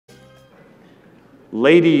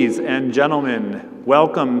Ladies and gentlemen,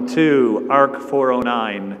 welcome to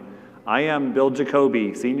ARC409. I am Bill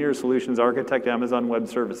Jacoby, Senior Solutions Architect, Amazon Web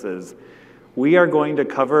Services. We are going to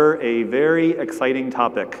cover a very exciting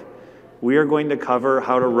topic. We are going to cover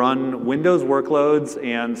how to run Windows workloads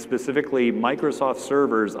and specifically Microsoft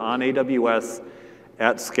servers on AWS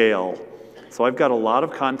at scale. So I've got a lot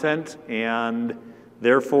of content, and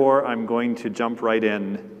therefore I'm going to jump right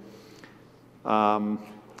in.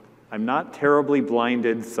 I'm not terribly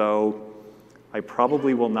blinded, so I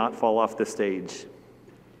probably will not fall off the stage.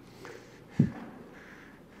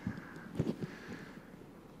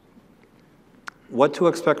 What to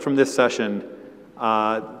expect from this session?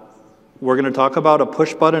 We're going to talk about a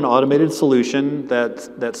push-button automated solution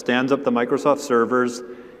that stands up the Microsoft servers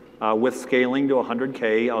with scaling to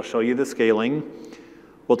 100K. I'll show you the scaling.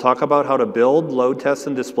 We'll talk about how to build, load test,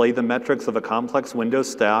 and display the metrics of a complex Windows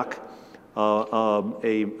stack.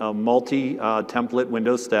 A multi-template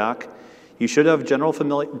Windows stack. You should have general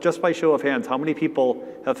familiarity. Just by show of hands, how many people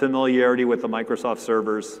have familiarity with the Microsoft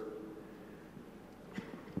servers?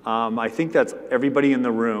 I think that's everybody in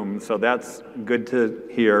the room, so that's good to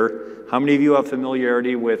hear. How many of you have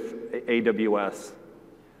familiarity with AWS?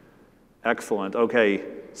 Excellent, okay.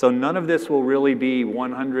 So none of this will really be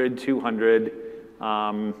 100, 200.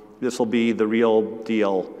 This will be the real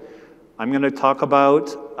deal. I'm going to talk about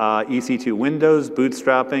EC2 Windows,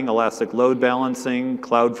 bootstrapping, elastic load balancing,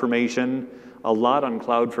 CloudFormation, a lot on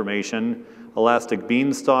CloudFormation, Elastic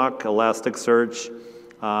Beanstalk, Elasticsearch,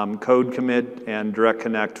 code commit, and direct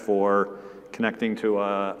connect for connecting to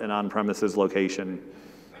an on-premises location.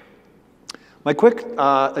 My quick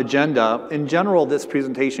agenda, in general, this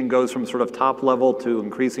presentation goes from sort of top level to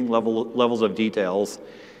increasing levels of details.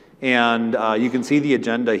 And you can see the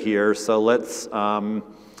agenda here, so let's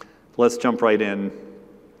jump right in.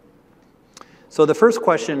 So the first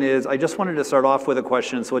question is, I just wanted to start off with a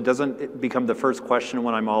question so it doesn't become the first question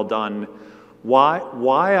when I'm all done.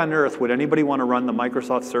 Why on earth would anybody want to run the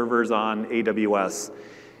Microsoft servers on AWS?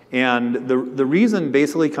 And the reason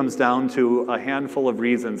basically comes down to a handful of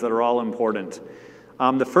reasons that are all important.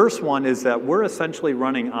 The first one is that we're essentially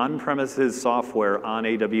running on-premises software on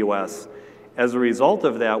AWS. As a result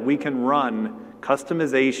of that, we can run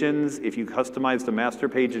customizations. If you customized the master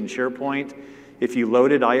page in SharePoint, if you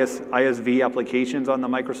loaded ISV applications on the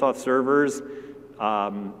Microsoft servers,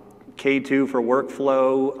 K2 for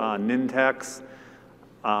workflow, Nintex,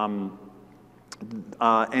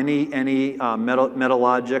 any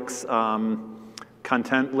Metalogix,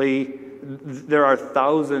 Contently. There are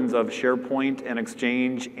thousands of SharePoint and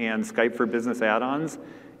Exchange and Skype for Business add-ons.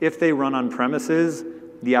 If they run on premises,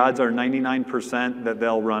 the odds are 99% that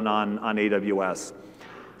they'll run on AWS.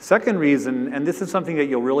 Second reason, and this is something that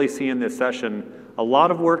you'll really see in this session, a lot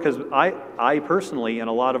of work has, I personally and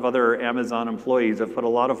a lot of other Amazon employees have put a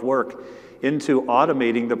lot of work into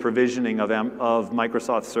automating the provisioning of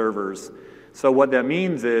Microsoft servers. So what that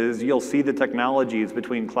means is you'll see the technologies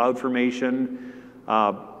between CloudFormation,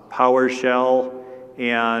 PowerShell,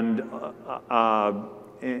 and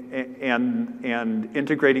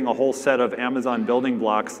integrating a whole set of Amazon building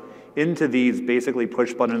blocks into these basically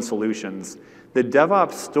push-button solutions. The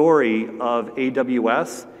DevOps story of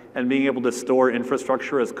AWS and being able to store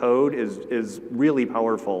infrastructure as code is really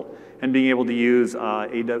powerful. And being able to use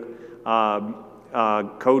code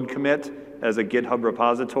commit as a GitHub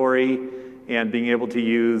repository and being able to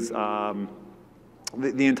use the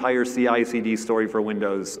entire CI/CD story for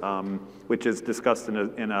Windows, which is discussed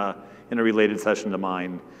in a related session to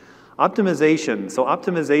mine. Optimization. So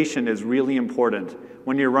optimization is really important.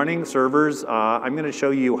 When you're running servers, I'm going to show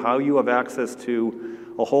you how you have access to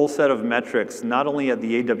a whole set of metrics, not only at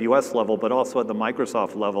the AWS level, but also at the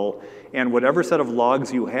Microsoft level. And whatever set of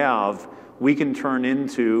logs you have, we can turn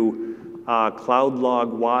into Cloud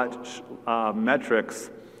Log Watch metrics,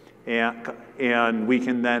 and we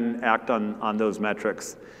can then act on those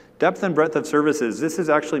metrics. Depth and breadth of services. This is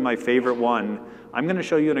actually my favorite one. I'm going to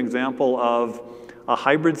show you an example of a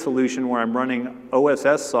hybrid solution where I'm running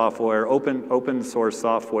OSS software, open source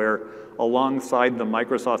software, alongside the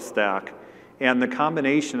Microsoft stack. And the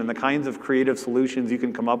combination and the kinds of creative solutions you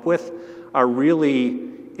can come up with are really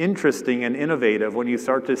interesting and innovative when you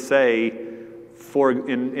start to say,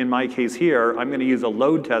 in my case here, I'm going to use a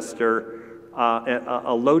load tester,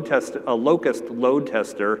 a locust load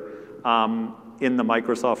tester in the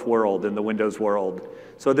Microsoft world, in the Windows world.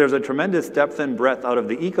 So there's a tremendous depth and breadth out of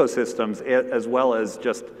the ecosystems, as well as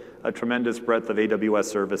just a tremendous breadth of AWS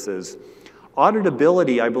services.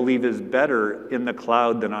 Auditability, I believe, is better in the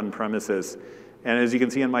cloud than on premises. And as you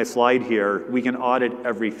can see on my slide here, we can audit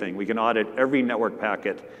everything. We can audit every network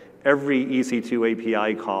packet, every EC2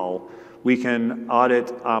 API call. We can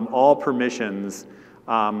audit all permissions.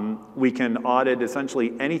 We can audit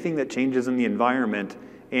essentially anything that changes in the environment.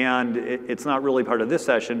 And it's not really part of this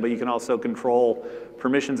session, but you can also control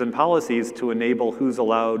permissions and policies to enable who's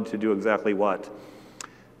allowed to do exactly what.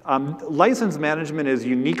 License management is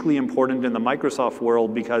uniquely important in the Microsoft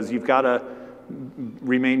world because you've got to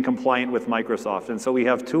remain compliant with Microsoft. And so we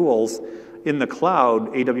have tools in the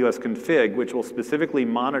cloud, AWS Config, which will specifically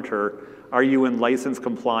monitor, are you in license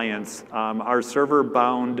compliance? Are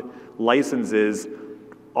server-bound licenses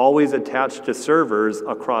always attached to servers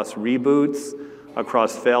across reboots,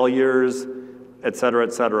 across failures, et cetera,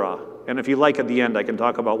 et cetera. And if you like, at the end, I can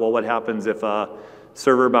talk about, well, what happens if a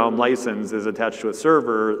server-bound license is attached to a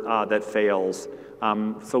server that fails.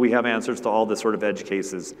 So we have answers to all the sort of edge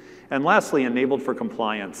cases. And lastly, enabled for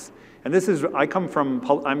compliance. And this is,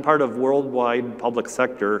 I'm part of worldwide public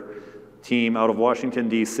sector team out of Washington,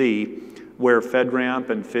 D.C., where FedRAMP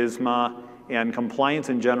and FISMA and compliance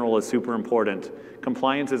in general is super important.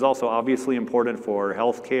 Compliance is also obviously important for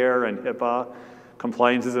healthcare and HIPAA.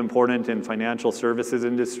 Compliance is important in financial services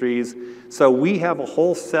industries. So we have a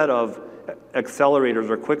whole set of accelerators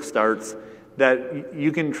or quick starts that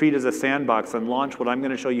you can treat as a sandbox and launch what I'm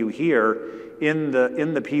going to show you here in the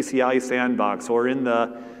PCI sandbox or in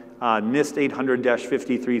the NIST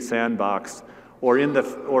 800-53 sandbox or in the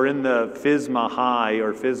FISMA high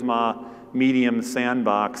or FISMA medium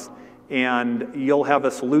sandbox. And you'll have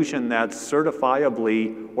a solution that's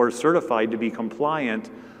certifiably or certified to be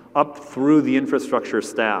compliant up through the infrastructure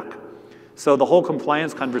stack. So the whole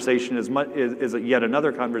compliance conversation is yet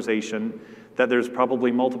another conversation that there's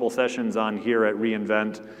probably multiple sessions on here at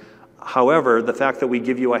reInvent. However, the fact that we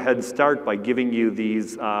give you a head start by giving you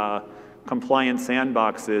these compliance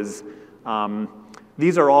sandboxes,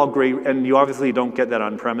 these are all great, and you obviously don't get that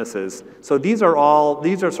on premises. So these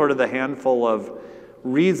are sort of the handful of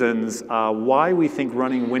reasons why we think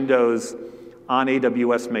running Windows on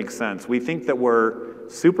AWS makes sense. We think that we're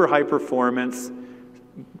super high performance,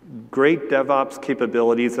 great DevOps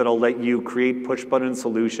capabilities that'll let you create push-button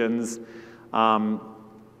solutions.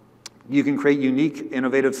 You can create unique,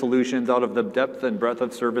 innovative solutions out of the depth and breadth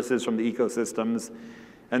of services from the ecosystems.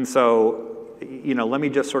 And so, let me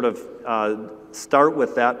just sort of start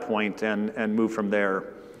with that point and move from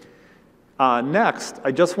there. Next,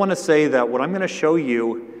 I just want to say that what I'm going to show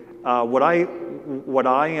you, what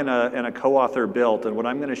I and a co-author built, and what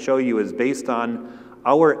I'm going to show you is based on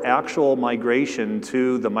our actual migration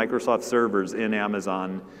to the Microsoft servers in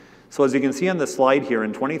Amazon. So as you can see on the slide here,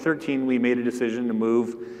 in 2013, we made a decision to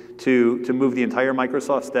move the entire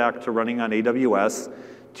Microsoft stack to running on AWS.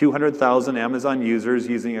 200,000 Amazon users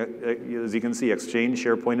using, as you can see, Exchange,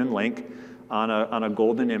 SharePoint, and Lync on a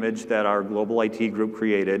golden image that our global IT group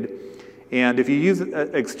created. And if you use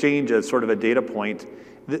Exchange as sort of a data point,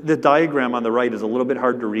 the diagram on the right is a little bit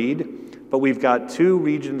hard to read, but we've got two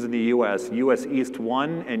regions in the US, US East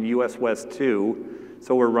 1 and US West 2.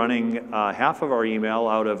 So we're running half of our email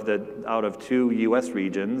out of two US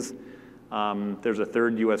regions. There's a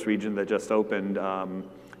third US region that just opened,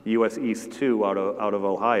 US East 2 out of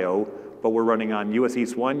Ohio, but we're running on US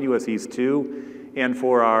East 1, US East 2, and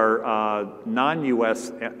for our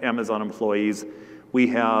non-US Amazon employees, we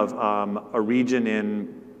have a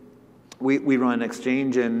region we run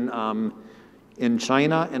Exchange in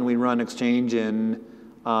China, and we run Exchange in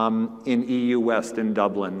EU West in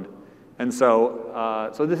Dublin. And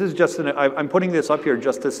so, so this is just, I'm putting this up here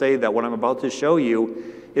just to say that what I'm about to show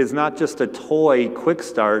you is not just a toy quick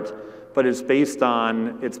start, but it's based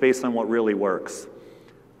on what really works.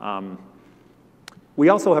 We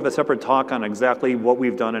also have a separate talk on exactly what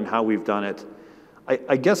we've done and how we've done it.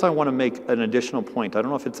 I guess I want to make an additional point. I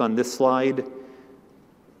don't know if it's on this slide.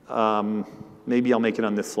 Maybe I'll make it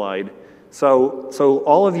on this slide. So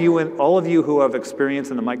all of you who have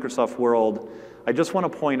experience in the Microsoft world, I just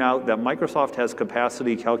want to point out that Microsoft has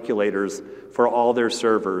capacity calculators for all their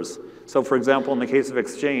servers. So for example, in the case of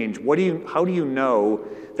Exchange, how do you know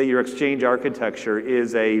that your Exchange architecture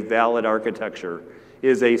is a valid architecture,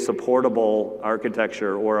 is a supportable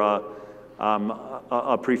architecture, or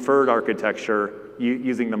a preferred architecture,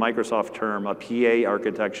 using the Microsoft term, a PA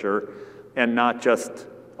architecture, and not just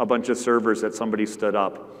a bunch of servers that somebody stood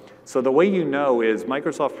up? So the way you know is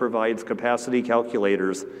Microsoft provides capacity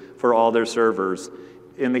calculators for all their servers.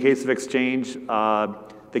 In the case of Exchange,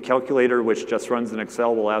 the calculator, which just runs in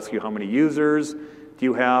Excel, will ask you how many users do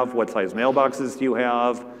you have, what size mailboxes do you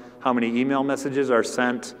have, how many email messages are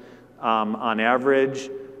sent on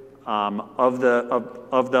average. Of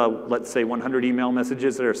the, let's say, 100 email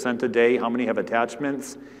messages that are sent a day, how many have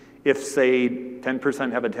attachments? If, say,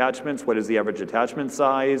 10% have attachments, what is the average attachment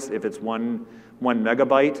size? If it's one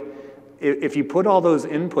megabyte, if you put all those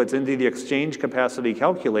inputs into the exchange capacity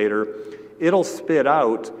calculator, it'll spit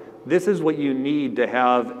out, this is what you need to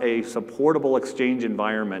have a supportable exchange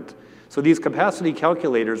environment. So these capacity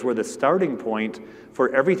calculators were the starting point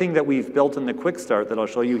for everything that we've built in the Quick Start that I'll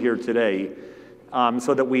show you here today,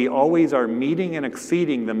 so that we always are meeting and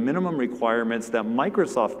exceeding the minimum requirements that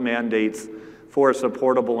Microsoft mandates for a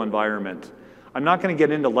supportable environment. I'm not going to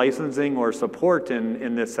get into licensing or support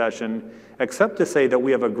in this session, except to say that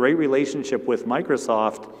we have a great relationship with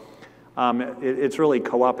Microsoft. It's really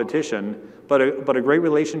co-opetition, but a great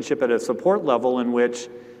relationship at a support level in which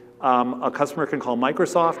a customer can call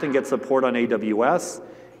Microsoft and get support on AWS,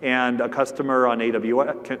 and a customer on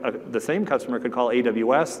AWS, the same customer could call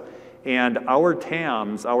AWS, and our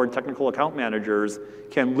TAMs, our technical account managers,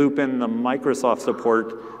 can loop in the Microsoft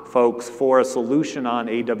support folks for a solution on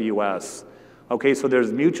AWS. Okay, so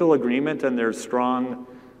there's mutual agreement and there's strong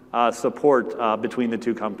support between the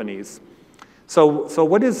two companies. So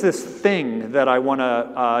what is this thing that I want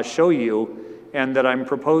to show you and that I'm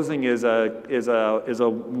proposing is a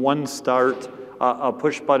one-start, a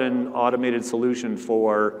push-button automated solution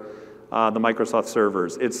for the Microsoft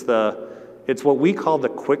servers. It's what we call the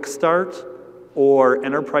Quick Start or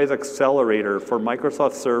Enterprise Accelerator for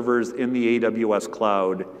Microsoft servers in the AWS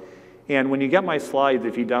cloud. And when you get my slides,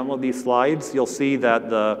 if you download these slides, you'll see that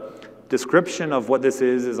the description of what this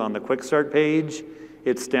is on the Quick Start page.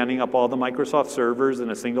 It's standing up all the Microsoft servers in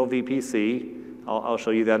a single VPC. I'll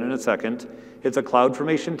show you that in a second. It's a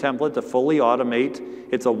CloudFormation template to fully automate.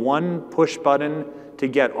 It's a one push button to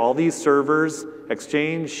get all these servers,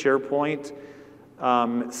 Exchange, SharePoint,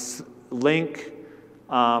 Link,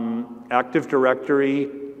 Active Directory,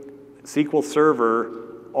 SQL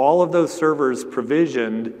Server, all of those servers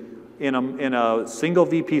provisioned in a single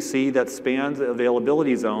VPC that spans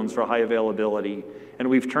availability zones for high availability. And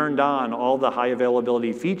we've turned on all the high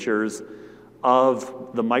availability features of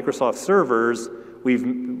the Microsoft servers,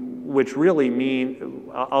 which really mean,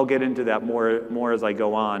 I'll get into that more as I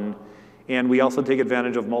go on. And we also take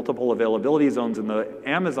advantage of multiple availability zones in the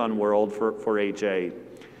Amazon world for HA.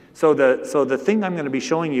 So the thing I'm going to be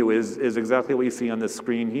showing you is exactly what you see on this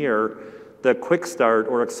screen here, the Quick Start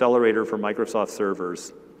or Accelerator for Microsoft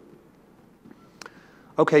servers.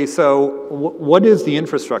 Okay, so what is the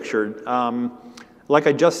infrastructure? Like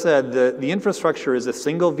I just said, the infrastructure is a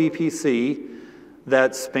single VPC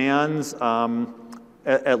that spans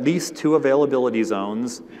at least 2 availability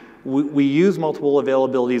zones. We use multiple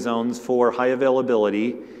availability zones for high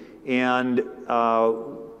availability, and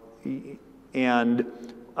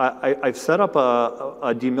I've set up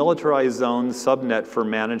a demilitarized zone subnet for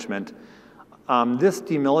management. This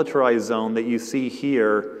demilitarized zone that you see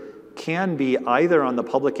here can be either on the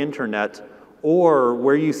public internet or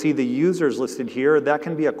where you see the users listed here, that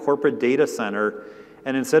can be a corporate data center.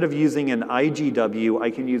 And instead of using an IGW, I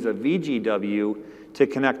can use a VGW to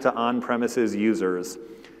connect to on-premises users.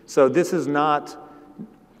 So this is not,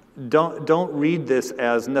 don't read this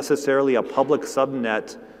as necessarily a public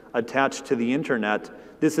subnet attached to the internet.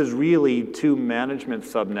 This is really 2 management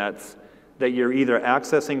subnets that you're either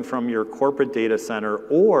accessing from your corporate data center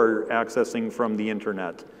or accessing from the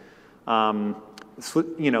internet.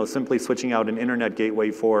 Simply switching out an internet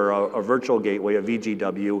gateway for a virtual gateway, a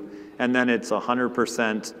VGW, and then it's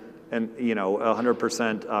 100% and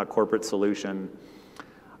 100% corporate solution.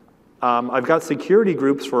 I've got security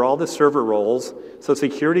groups for all the server roles. So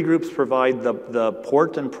security groups provide the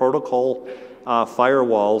port and protocol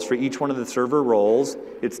firewalls for each one of the server roles.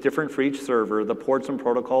 It's different for each server. The ports and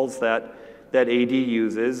protocols that AD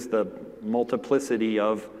uses, the multiplicity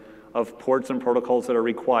of ports and protocols that are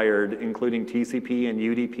required, including TCP and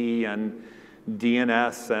UDP and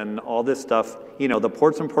DNS and all this stuff. The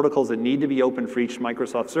ports and protocols that need to be open for each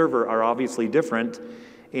Microsoft server are obviously different.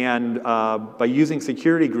 And by using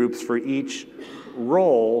security groups for each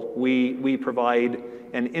role, we provide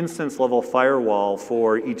an instance-level firewall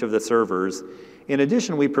for each of the servers. In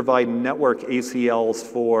addition, we provide network ACLs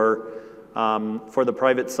for the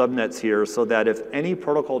private subnets here, so that if any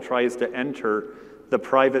protocol tries to enter the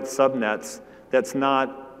private subnets that's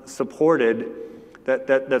not supported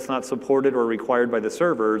or required by the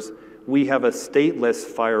servers, we have a stateless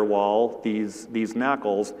firewall, these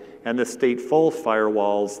NACLs, and the stateful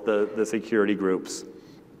firewalls, the security groups.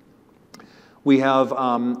 We have,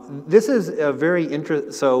 this is a very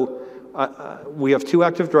interesting, so we have 2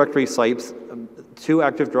 Active Directory sites, 2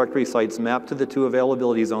 Active Directory sites mapped to the 2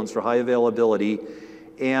 availability zones for high availability.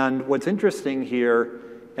 And what's interesting here,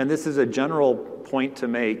 and this is a general point to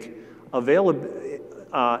make,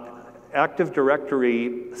 Active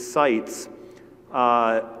Directory sites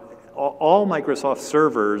all Microsoft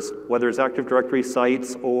servers, whether it's Active Directory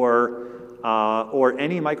sites or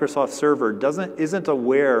any Microsoft server isn't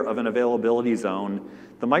aware of an availability zone.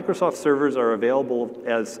 The Microsoft servers are available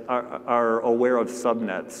are aware of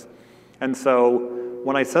subnets. And so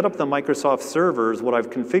when I set up the Microsoft servers, what I've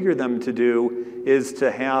configured them to do is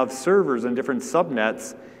to have servers in different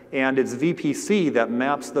subnets, and it's VPC that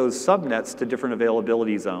maps those subnets to different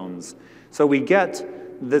availability zones. So we get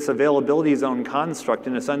this availability zone construct,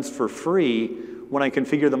 in a sense, for free when I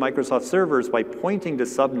configure the Microsoft servers by pointing to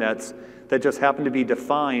subnets that just happen to be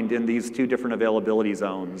defined in these two different availability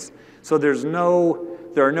zones. So there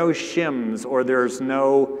are no shims, or there's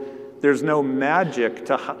no magic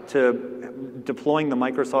to deploying the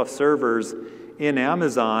Microsoft servers in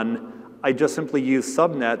Amazon. I just simply use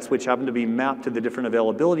subnets which happen to be mapped to the different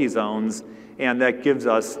availability zones, and that gives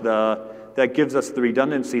us the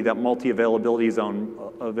redundancy that multi-availability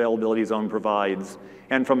zone provides.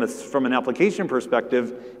 And from an application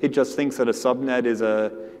perspective, it just thinks that a subnet is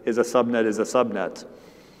a subnet.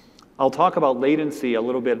 I'll talk about latency a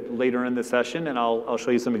little bit later in the session, and I'll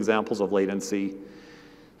show you some examples of latency.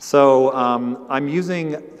 So I'm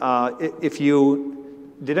using,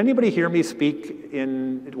 did anybody hear me speak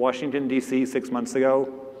in Washington, D.C. 6 months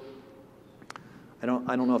ago? I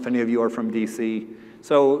don't know if any of you are from D.C.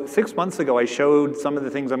 So 6 months ago, I showed some of the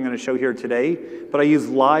things I'm going to show here today, but I used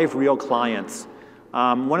live real clients.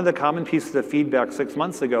 One of the common pieces of feedback 6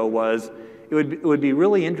 months ago was, it would be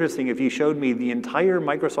really interesting if you showed me the entire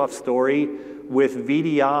Microsoft story with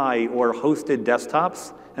VDI or hosted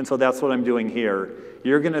desktops, and so that's what I'm doing here.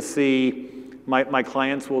 You're going to see my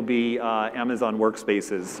clients will be Amazon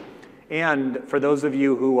workspaces. And for those of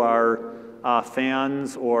you who are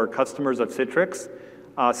fans or customers of Citrix,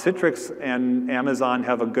 Citrix and Amazon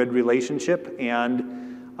have a good relationship,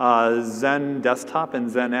 and Zen Desktop and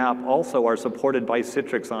Zen App also are supported by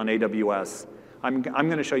Citrix on AWS. I'm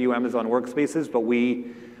going to show you Amazon Workspaces, but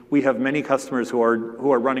we have many customers who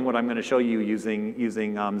are running what I'm going to show you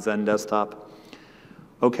using Zen Desktop.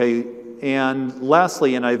 Okay, and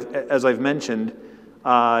lastly, and as I've mentioned,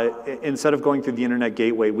 instead of going through the Internet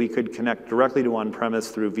Gateway, we could connect directly to on-premise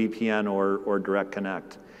through VPN or Direct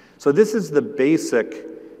Connect. So this is the basic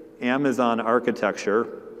Amazon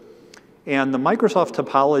architecture. And the Microsoft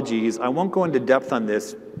topologies, I won't go into depth on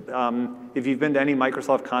this. If you've been to any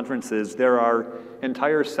Microsoft conferences, there are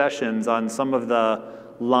entire sessions on some of the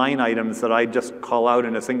line items that I just call out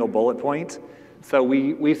in a single bullet point. So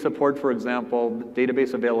we support, for example,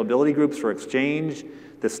 database availability groups for Exchange,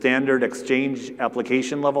 the standard Exchange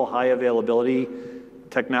application level, high availability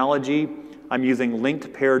technology. I'm using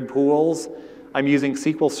linked paired pools. I'm using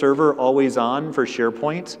SQL Server always on for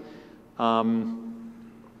SharePoint.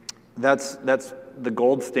 That's the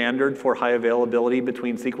gold standard for high availability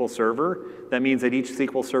between SQL Server. That means that each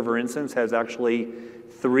SQL Server instance has actually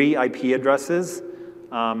 3 IP addresses.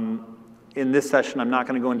 In this session, I'm not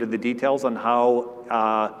going to go into the details on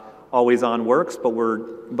how always on works,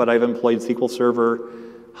 but I've employed SQL Server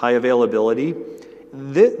high availability.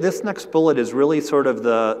 This next bullet is really sort of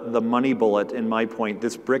the money bullet in my point,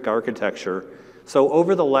 this brick architecture. So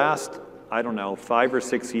over the last, I don't know, 5 or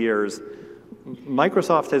 6 years,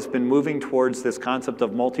 Microsoft has been moving towards this concept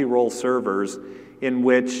of multi-role servers in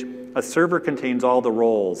which a server contains all the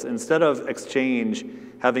roles. Instead of Exchange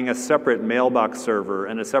having a separate mailbox server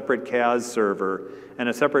and a separate CAS server and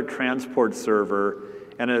a separate transport server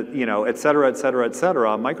and et cetera, et cetera, et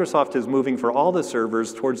cetera, Microsoft is moving for all the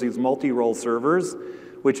servers towards these multi-role servers,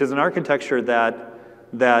 which is an architecture that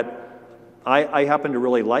I happen to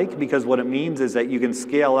really like, because what it means is that you can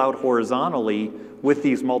scale out horizontally with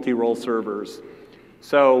these multi-role servers.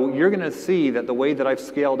 So you're going to see that the way that I've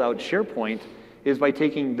scaled out SharePoint is by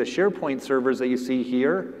taking the SharePoint servers that you see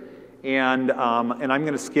here, and I'm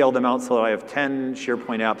going to scale them out so that I have 10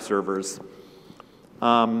 SharePoint app servers.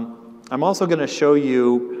 I'm also going to show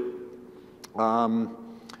you,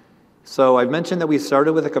 so I've mentioned that we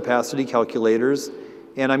started with the capacity calculators,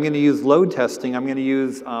 and I'm going to use load testing. I'm going to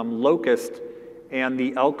use Locust and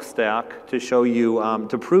the ELK stack to show you,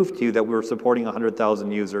 to prove to you that we're supporting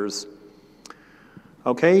 100,000 users.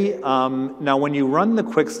 Okay, now when you run the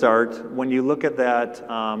quick start, when you look at that,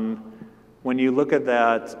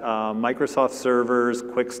 Microsoft servers,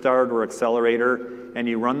 quick start or accelerator, and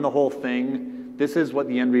you run the whole thing, this is what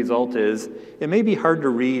the end result is. It may be hard to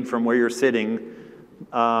read from where you're sitting.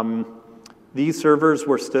 These servers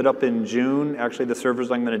were stood up in June. Actually, the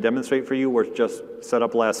servers I'm going to demonstrate for you were just set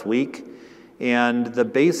up last week. And the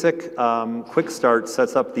basic quick start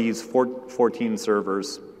sets up these 14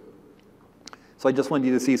 servers. So I just wanted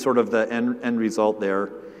you to see sort of the end result there.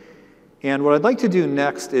 And what I'd like to do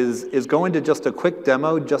next is go into just a quick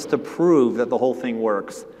demo just to prove that the whole thing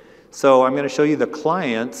works. So I'm going to show you the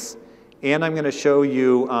clients, and I'm going to show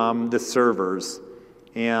you the servers.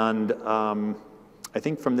 And I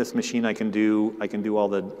think from this machine I can do all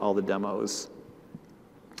the demos.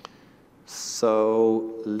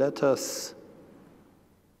 So let us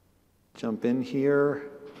jump in here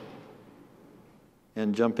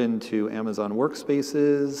and jump into Amazon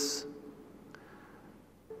Workspaces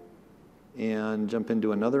and jump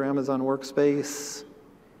into another Amazon Workspace.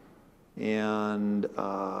 And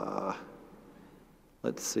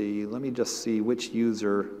let's see, let me just see which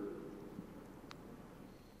user.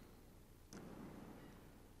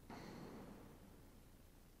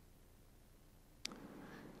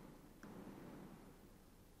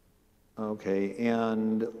 Okay,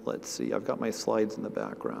 and let's see, I've got my slides in the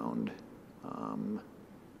background.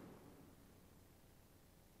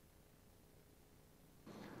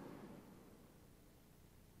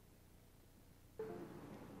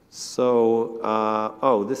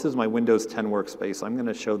 Oh, this is my Windows 10 workspace. I'm going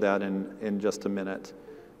to show that in just a minute.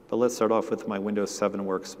 But let's start off with my Windows 7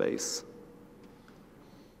 workspace.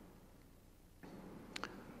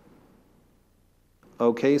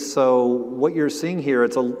 Okay, so what you're seeing here,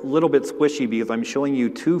 it's a little bit squishy because I'm showing you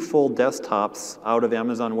two full desktops out of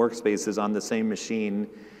Amazon Workspaces on the same machine.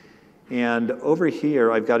 And over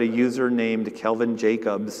here, I've got a user named Kelvin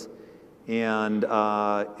Jacobs. And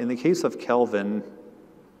in the case of Kelvin,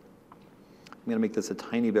 I'm going to make this a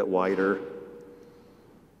tiny bit wider.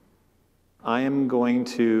 We're going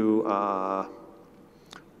to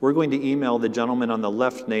email the gentleman on the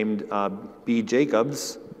left named B.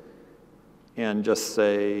 Jacobs and just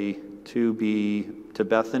say to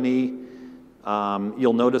Bethany.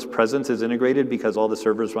 You'll notice presence is integrated because all the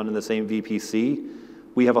servers run in the same VPC.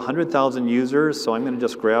 We have 100,000 users, so I'm going to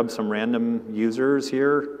just grab some random users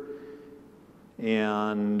here.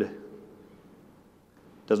 And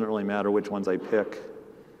doesn't really matter which ones I pick.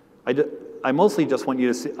 I mostly just want you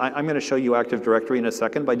to see, I'm going to show you Active Directory in a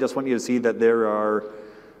second, but I just want you to see that there are,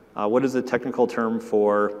 what is the technical term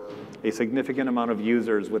for a significant amount of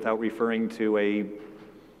users without referring to a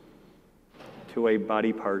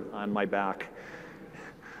body part on my back.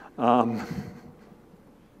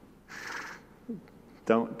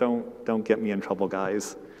 Don't get me in trouble,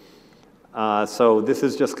 guys. So this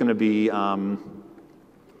is just going to be,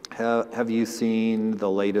 have you seen the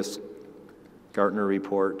latest Gartner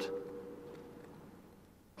report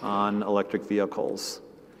on electric vehicles?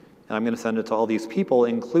 And I'm going to send it to all these people,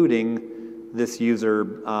 including this user,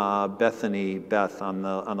 Beth on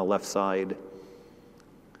the left side.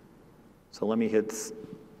 So let me hit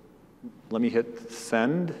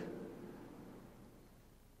send.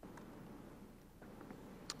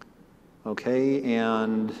 Okay,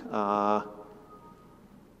 and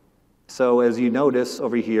so as you notice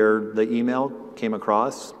over here, the email came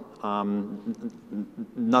across.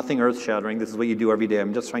 Nothing earth-shattering. This is what you do every day.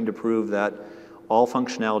 I'm just trying to prove that all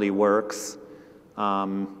functionality works.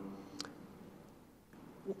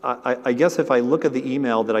 I guess if I look at the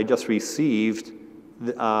email that I just received,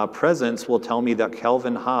 presence will tell me that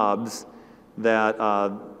Calvin Hobbs,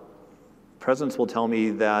 presence will tell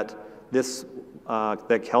me that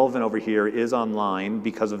that Kelvin over here is online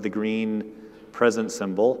because of the green present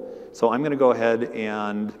symbol. So I'm going to go ahead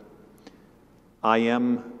and I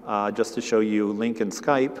am, just to show you, link in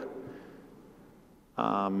Skype.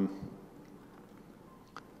 Hi,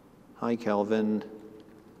 Kelvin.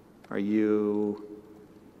 Are you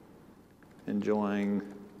enjoying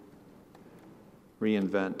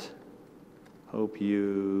reInvent? Hope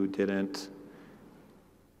you didn't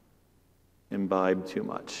imbibe too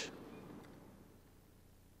much.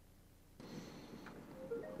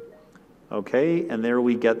 Okay, and there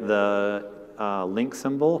we get the link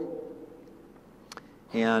symbol.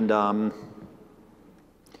 And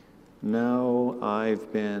no,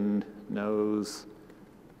 I've been nose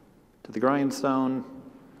to the grindstone,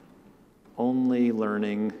 only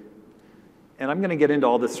learning. And I'm going to get into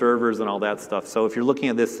all the servers and all that stuff. So if you're looking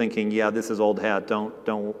at this thinking, yeah, this is old hat,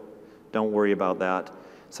 don't worry about that.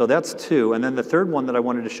 So that's two. And then the third one that I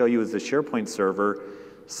wanted to show you is the SharePoint server.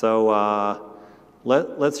 So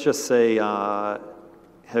let's just say,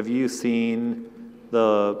 have you seen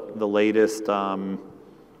the latest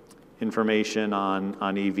information on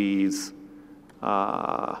EVs?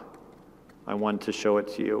 I want to show it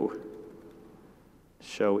to you.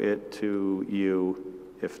 Show it to you,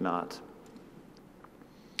 if not.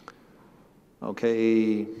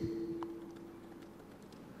 Okay.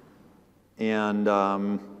 And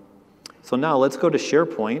so now let's go to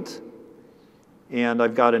SharePoint. And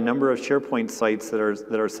I've got a number of SharePoint sites that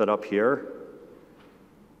are set up here.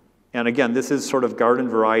 And again, this is sort of garden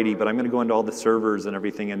variety, but I'm going to go into all the servers and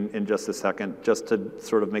everything in just a second, just to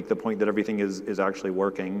sort of make the point that everything is actually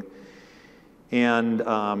working. And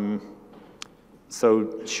so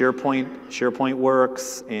SharePoint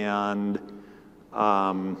works, and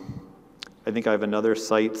I think I have another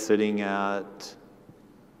site sitting at,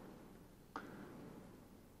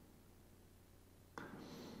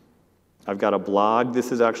 I've got a blog.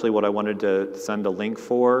 This is actually what I wanted to send a link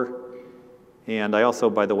for. And I also,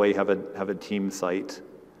 by the way, have a team site.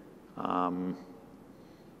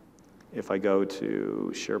 If I go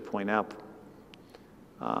to SharePoint app,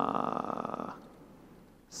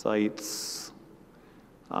 sites,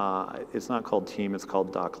 it's not called team, it's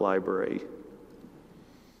called doc library.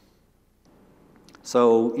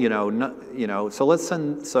 So, so let's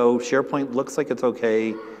send, so SharePoint looks like it's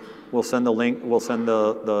okay. We'll send the link, we'll send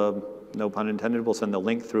the no pun intended, we'll send the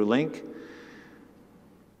link through link.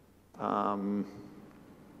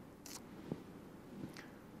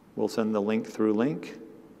 We'll send the link through link.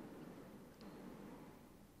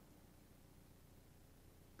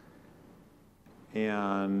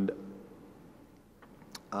 And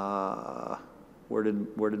where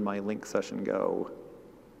did my link session go?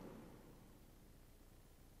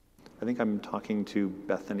 I think I'm talking to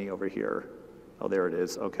Bethany over here. Oh, there it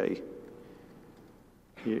is. Okay.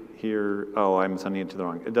 Here. Oh, I'm sending it to the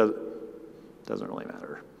wrong. It doesn't really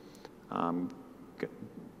matter.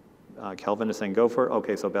 Kelvin is saying go for it.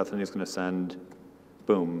 Okay, so Bethany's going to send,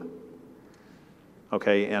 boom.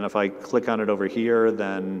 Okay, and if I click on it over here,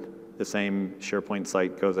 then the same SharePoint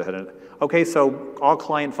site goes ahead and, okay, so all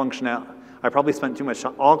client functionality, I probably spent too much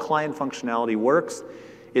time, all client functionality works.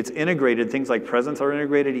 It's integrated, things like presence are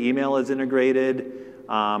integrated, email is integrated,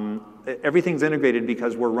 everything's integrated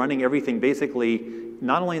because we're running everything basically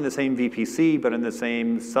not only in the same VPC, but in the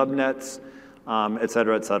same subnets, et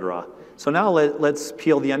cetera, et cetera. So now let's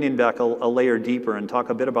peel the onion back a layer deeper and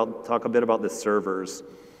talk a bit about the servers.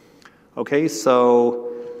 Okay,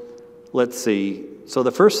 so let's see. So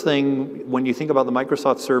the first thing when you think about the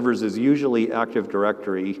Microsoft servers is usually Active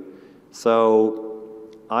Directory.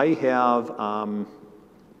 So I have,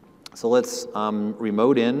 so let's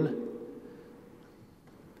remote in.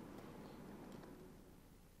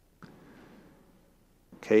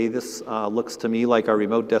 Okay, this looks to me like our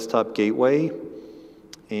remote desktop gateway.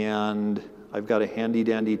 And I've got a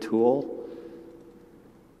handy-dandy tool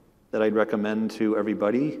that I'd recommend to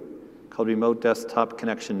everybody called Remote Desktop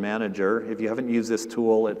Connection Manager. If you haven't used this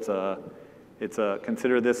tool,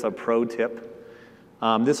 consider this a pro tip.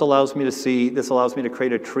 This allows me to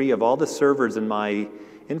create a tree of all the servers in my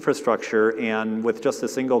infrastructure, and with just a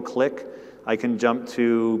single click, I can jump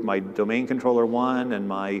to my domain controller 1 and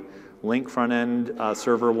my link front end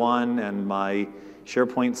server 1 and my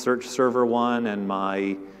SharePoint search server 1 and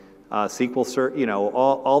my SQL search,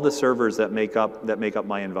 all the servers that make up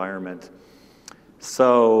my environment.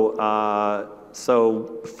 So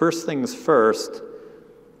so first things first,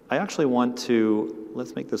 I actually want to,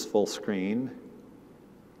 let's make this full screen.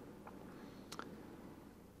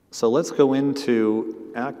 So let's go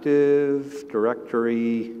into Active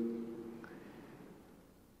Directory.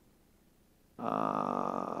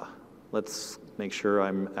 Let's make sure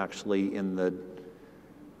I'm actually in the.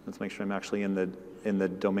 Let's make sure I'm actually in the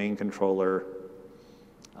domain controller.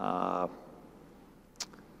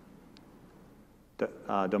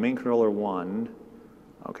 Domain controller 1.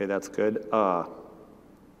 Okay, that's good.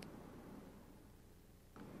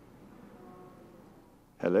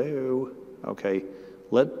 Hello. Okay.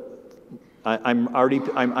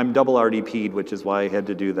 I'm double RDP'd, which is why I had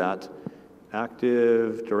to do that.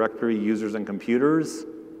 Active Directory Users and Computers,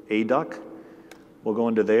 ADUC. We'll go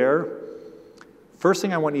into there. First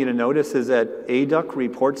thing I want you to notice is that ADUC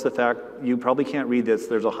reports the fact, you probably can't read this,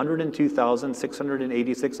 there's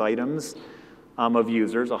 102,686 items of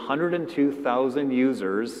users, 102,000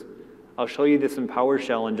 users. I'll show you this in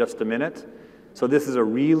PowerShell in just a minute. So this is a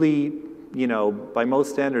really, by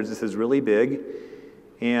most standards, this is really big.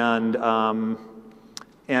 And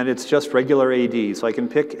it's just regular AD. So I can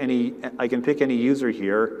pick any user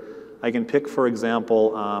here. I can pick, for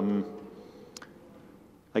example,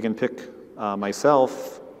 I can pick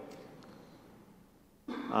myself.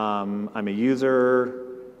 I'm a user,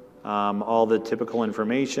 all the typical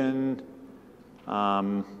information.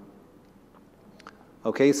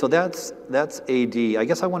 Okay, so that's AD. I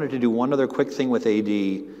guess I wanted to do one other quick thing with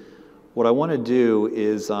AD. What I want to do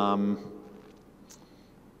is,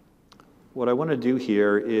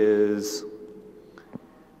 here is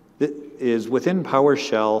within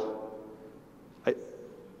PowerShell.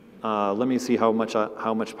 Let me see how much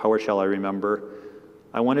PowerShell I remember.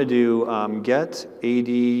 I want to do get AD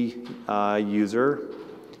user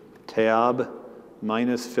tab,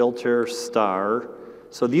 minus filter, star.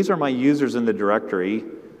 So these are my users in the directory.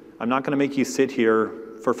 I'm not going to make you sit here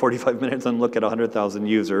for 45 minutes and look at 100,000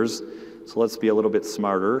 users. So let's be a little bit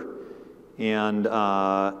smarter. And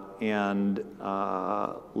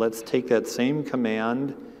let's take that same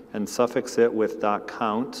command and suffix it with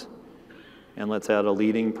 .count. And let's add a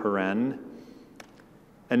leading paren.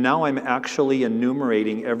 And now I'm actually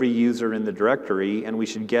enumerating every user in the directory, and we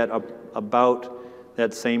should get about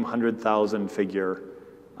that same 100,000 figure.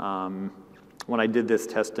 When I did this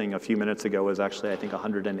testing a few minutes ago, it was actually, I think,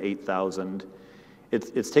 108,000.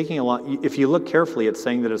 It's taking a long, if you look carefully, it's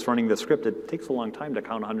saying that it's running the script. It takes a long time to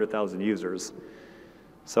count 100,000 users.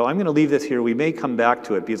 So I'm going to leave this here. We may come back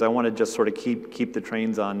to it because I want to just sort of keep the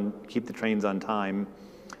trains on time.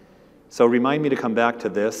 So remind me to come back to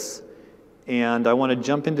this. And I want to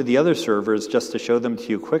jump into the other servers just to show them to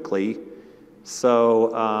you quickly.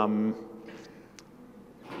 So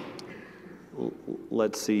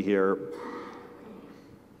let's see here.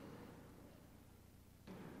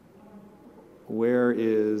 Where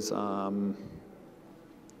is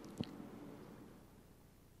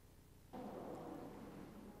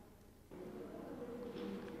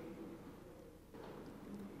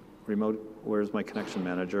remote? Where's my connection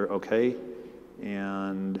manager? Okay,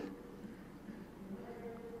 and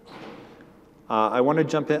I want to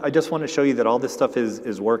jump in. I just want to show you that all this stuff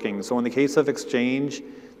is working. So in the case of Exchange,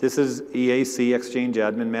 this is EAC, Exchange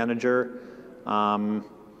Admin Manager.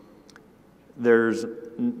 There's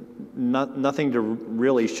nothing to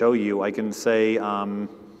really show you. I can say,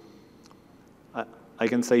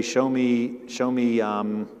 show me, show me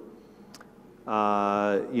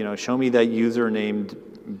that user named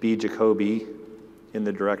B. Jacoby in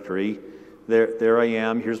the directory. There I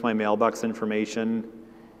am. Here's my mailbox information.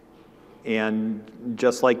 And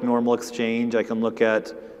just like normal Exchange, I can look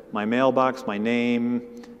at my mailbox, my name,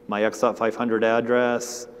 my X.500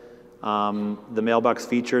 address, the mailbox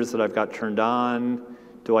features that I've got turned on.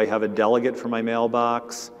 Do I have a delegate for my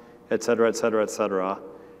mailbox, et cetera, et cetera, et cetera.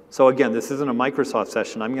 So again, this isn't a Microsoft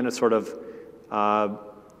session. I'm going to sort of,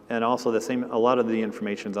 and also the same, a lot of the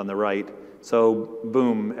information's on the right. So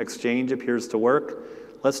boom, Exchange appears to work.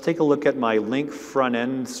 Let's take a look at my Link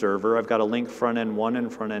front-end server. I've got a Link front-end 1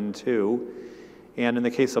 and front-end 2. And in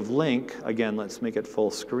the case of Link, again, let's make it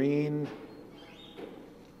full screen.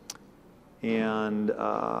 And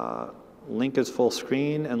Link is full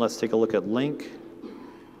screen, and let's take a look at Link.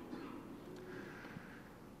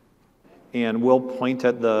 And we'll point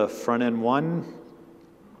at the front-end 1.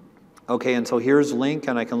 Okay, and so here's Link,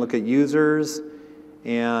 and I can look at users,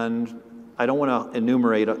 and I don't want to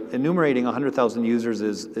enumerate. Enumerating 100,000 users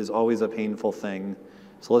is always a painful thing.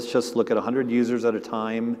 So let's just look at 100 users at a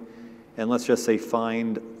time, and let's just say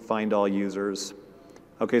find all users.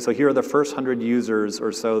 Okay, so here are the first 100 users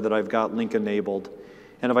or so that I've got Link enabled.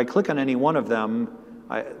 And if I click on any one of them,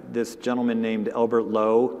 this gentleman named Albert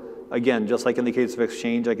Lowe, again, just like in the case of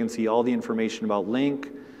Exchange, I can see all the information about Link.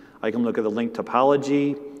 I can look at the Link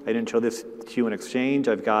topology. I didn't show this to you in Exchange.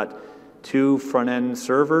 I've got 2 front-end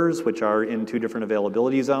servers, which are in 2 different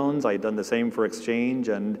availability zones. I've done the same for Exchange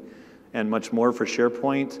and much more for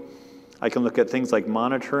SharePoint. I can look at things like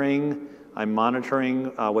monitoring. I'm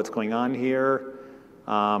monitoring what's going on here.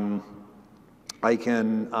 I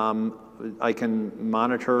can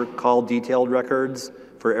monitor call detailed records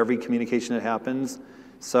for every communication that happens.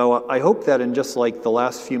 So I hope that in just like the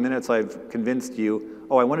last few minutes I've convinced you.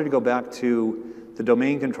 Oh, I wanted to go back to the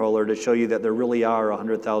domain controller to show you that there really are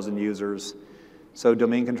 100,000 users. So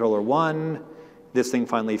domain controller 1, this thing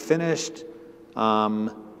finally finished.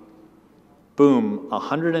 Boom,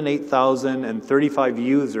 108,035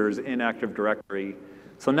 users in Active Directory.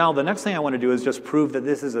 So now the next thing I want to do is just prove that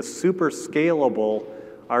this is a super scalable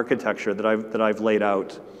architecture that I've laid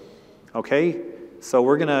out. Okay, so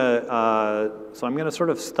we're gonna so I'm gonna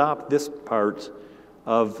sort of stop this part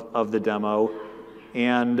of the demo,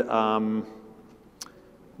 and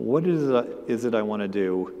what is it I want to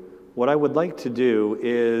do? What I would like to do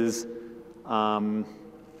is I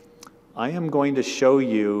am going to show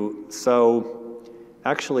you. So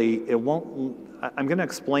actually, it won't. I'm going to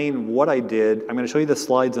explain what I did. I'm going to show you the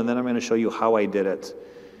slides, and then I'm going to show you how I did it.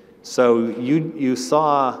 So you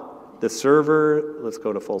saw the server. Let's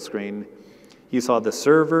go to full screen. You saw the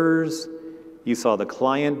servers. You saw the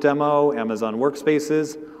client demo, Amazon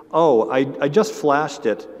Workspaces. Oh, I just flashed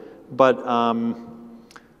it, but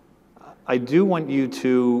I do want you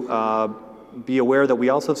to be aware that we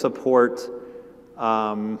also support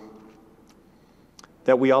Windows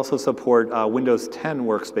 10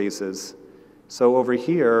 workspaces. So over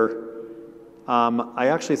here, I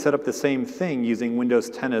actually set up the same thing using Windows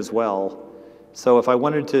 10 as well. So if I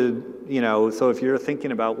wanted to, so if you're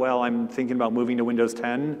thinking about, well, I'm thinking about moving to Windows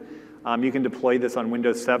 10, you can deploy this on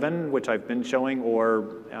Windows 7, which I've been showing,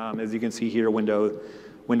 or as you can see here,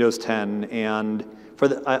 Windows 10. And for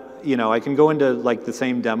the, I can go into like the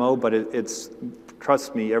same demo, but it's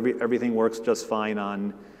trust me, everything works just fine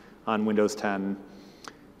on Windows 10.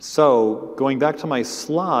 So going back to my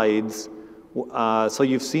slides, so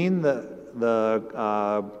you've seen the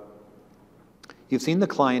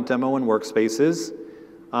client demo and workspaces.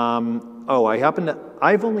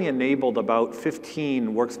 I've only enabled about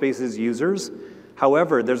 15 workspaces users.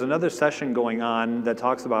 However, there's another session going on that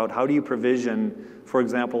talks about how do you provision, for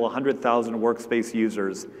example, 100,000 workspace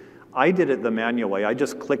users. I did it the manual way. I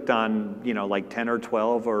just clicked on, like 10 or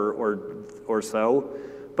 12 or so.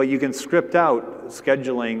 But you can script out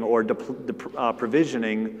scheduling or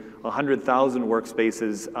provisioning 100,000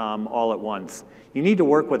 workspaces all at once. You need to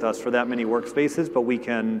work with us for that many workspaces, but we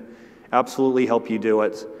can absolutely help you do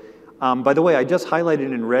it. By the way, I just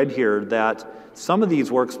highlighted in red here that some of these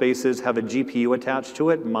workspaces have a GPU attached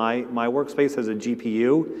to it. My workspace has a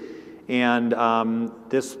GPU, and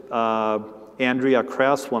this Andrea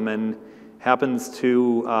Craftswoman happens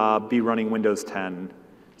to be running Windows 10.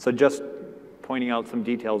 So just pointing out some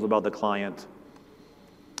details about the client.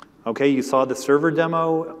 Okay, you saw the server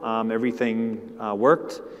demo, everything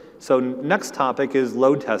worked. So next topic is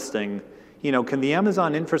load testing. Can the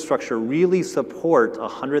Amazon infrastructure really support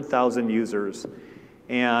 100,000 users?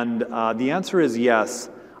 And the answer is yes.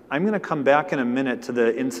 I'm going to come back in a minute to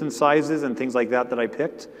the instance sizes and things like that I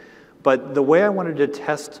picked. But the way I wanted to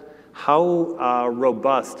test how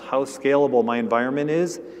robust, how scalable my environment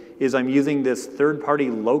is I'm using this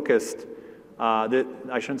third-party Locust,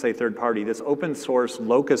 I shouldn't say third-party, this open source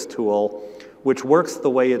Locust tool, which works the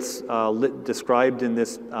way it's described in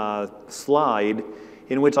this slide,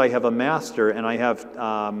 in which I have a master and I have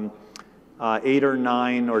 8 or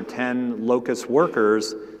 9 or 10 Locust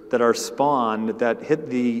workers that are spawned that hit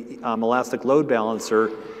the Elastic Load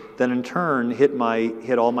Balancer, then in turn hit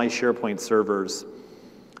all my SharePoint servers.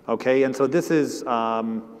 Okay, and so this is,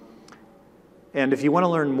 and if you want to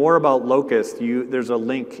learn more about Locust, there's a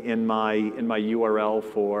link in my URL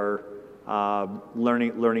for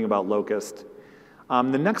learning about Locust.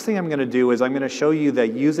 The next thing I'm going to do is I'm going to show you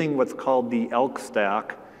that using what's called the ELK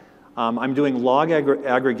stack, I'm doing log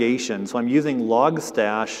aggregation. So I'm using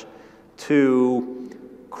Logstash to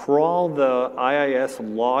crawl the IIS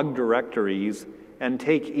log directories and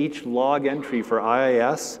take each log entry for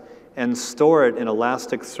IIS and store it in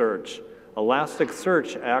Elasticsearch.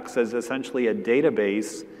 Elasticsearch acts as essentially a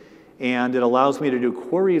database, and it allows me to do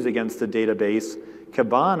queries against the database.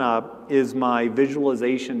 Kibana is my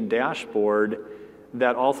visualization dashboard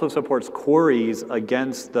that also supports queries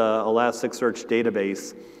against the Elasticsearch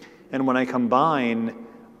database. And when I combine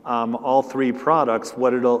all three products, so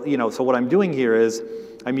what I'm doing here is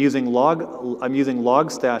I'm using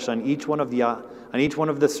Logstash on each one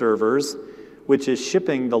of the servers, which is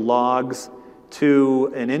shipping the logs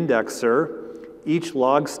to an indexer. Each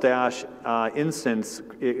Logstash instance,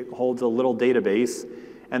 it holds a little database,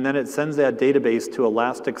 and then it sends that database to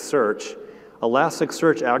Elasticsearch.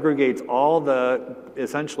 Elasticsearch aggregates all the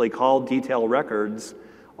essentially call detail records,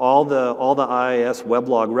 all the IIS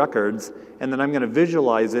weblog records, and then I'm going to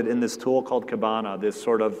visualize it in this tool called Kibana, this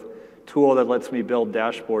sort of tool that lets me build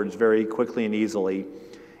dashboards very quickly and easily.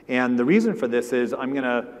 And the reason for this is I'm going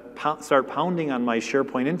to start pounding on my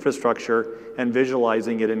SharePoint infrastructure and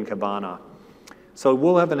visualizing it in Kibana. So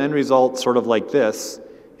we'll have an end result sort of like this.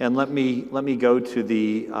 And let me go to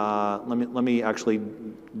the let me actually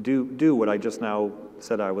do what I just now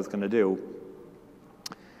said I was going to do.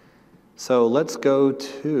 So let's go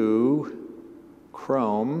to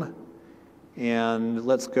Chrome and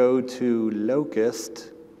let's go to Locust.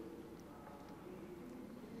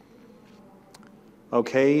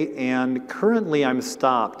 Okay, and currently I'm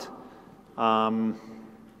stopped. No,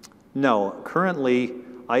 currently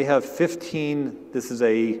I have 15. This is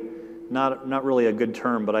not really a good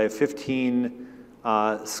term, but I have 15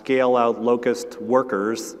 scale-out Locust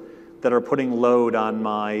workers that are putting load on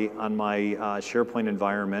my SharePoint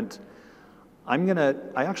environment. I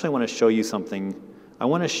actually want to show you something. I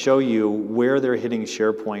want to show you where they're hitting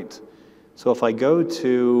SharePoint. So if I go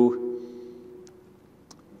to,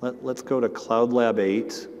 let's go to Cloud Lab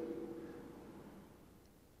 8,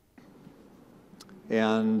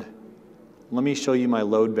 and let me show you my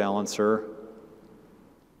load balancer.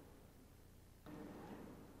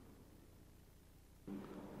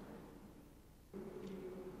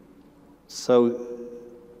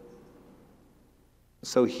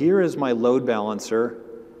 So here is my load balancer.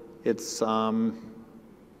 It's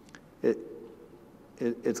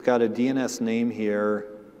it's got a DNS name here.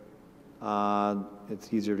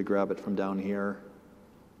 It's easier to grab it from down here.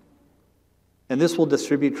 And this will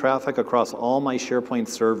distribute traffic across all my SharePoint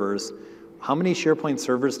servers. How many SharePoint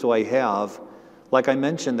servers do I have? Like I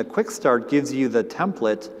mentioned, the quick start gives you the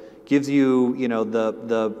template, gives you,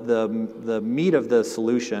 the meat of the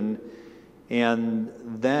solution, and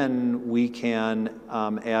then we can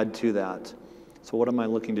add to that. So what am I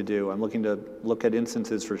looking to do? I'm looking to look at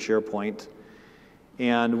instances for SharePoint.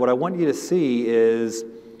 And what I want you to see is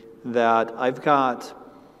that I've got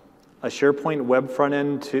a SharePoint web front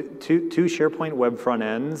end, two SharePoint web front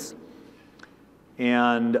ends,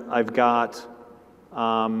 and I've got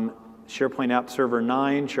SharePoint App Server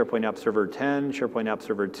 9, SharePoint App Server 10, SharePoint App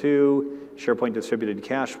Server 2, SharePoint Distributed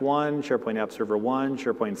Cache 1, SharePoint App Server 1,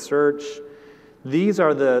 SharePoint Search. These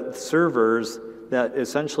are the servers that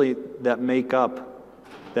essentially make up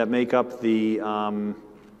the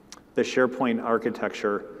SharePoint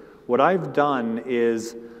architecture. What I've done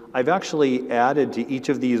is I've actually added to each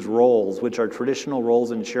of these roles, which are traditional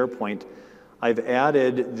roles in SharePoint. I've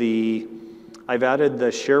added the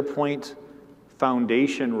SharePoint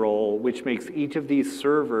Foundation role, which makes each of these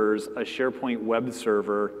servers a SharePoint web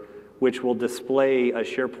server, which will display a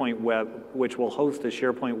SharePoint web, which will host a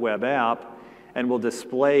SharePoint web app, and will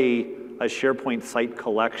display a SharePoint site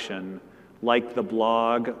collection, like the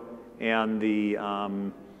blog and the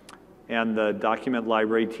document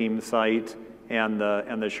library team site and the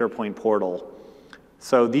SharePoint portal.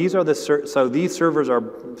 So these servers are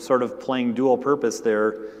sort of playing dual purpose.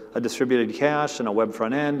 They're a distributed cache and a web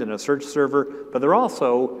front end and a search server, but they're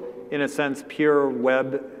also, in a sense, pure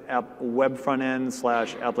web front end /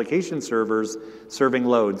 application servers serving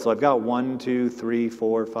loads. So I've got 1, 2, 3,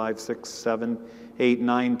 4, 5, 6, 7, 8,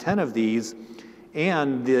 9, 10 of these,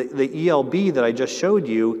 and the ELB that I just showed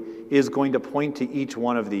you is going to point to each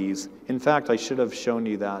one of these. In fact, I should have shown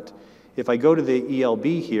you that. If I go to the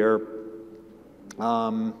ELB here,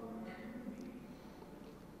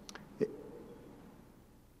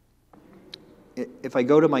 if I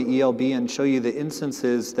go to my ELB and show you the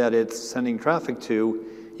instances that it's sending traffic to,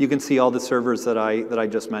 you can see all the servers that I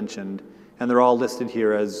just mentioned, and they're all listed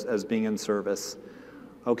here as being in service.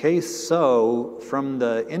 Okay, so from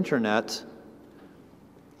the internet,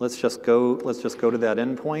 let's just go to that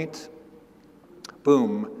endpoint.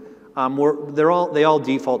 Boom. They all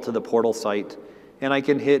default to the portal site, and I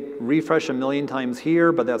can hit refresh 1,000,000 times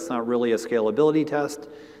here, but that's not really a scalability test.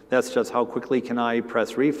 That's just how quickly can I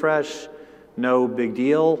press refresh. No big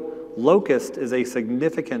deal. Locust is a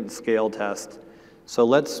significant scale test. So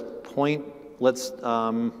let's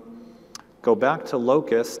go back to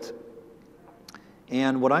Locust.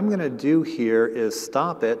 And what I'm going to do here is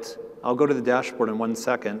stop it. I'll go to the dashboard in 1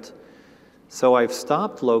 second. So I've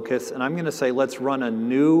stopped Locust, and I'm going to say, let's run a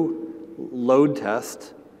new load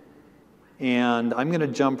test. And I'm going to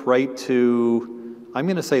jump right to, I'm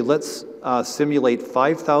going to say, let's simulate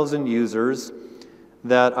 5,000 users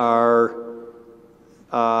that are,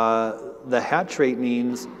 the hatch rate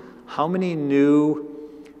means how many new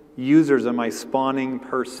users am I spawning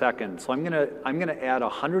per second. So I'm going to add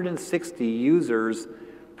 160 users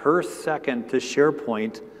per second to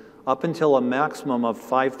SharePoint up until a maximum of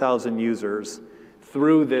 5,000 users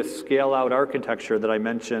through this scale-out architecture that I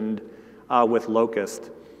mentioned with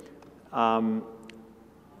Locust. So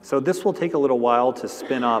this will take a little while to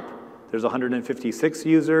spin up. There's 156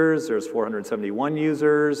 users, there's 471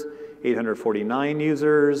 users, 849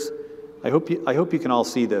 users. I hope you can all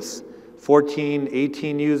see this.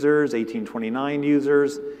 18 users, 1829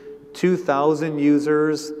 users, 2,000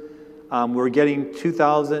 users. We're getting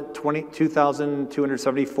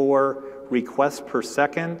 2,274 requests per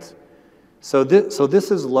second. So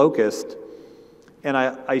this is Locust. And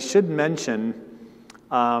I should mention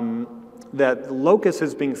that Locust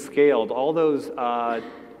is being scaled. All those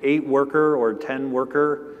 8-worker or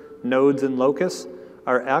 10-worker nodes in Locust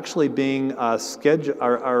are actually being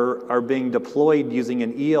are being deployed using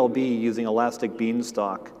an ELB using Elastic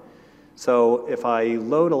Beanstalk. So if I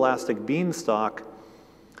load Elastic Beanstalk,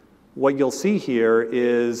 what you'll see here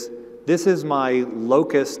is this is my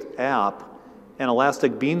Locust app, and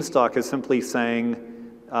Elastic Beanstalk is simply saying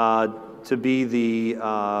to be the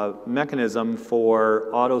mechanism for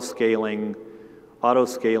auto-scaling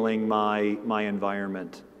my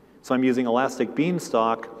environment. So I'm using Elastic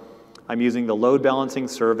Beanstalk. I'm using the load balancing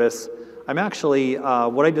service. I'm actually,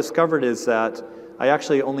 what I discovered is that I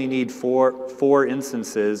actually only need four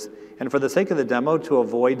instances. And for the sake of the demo, to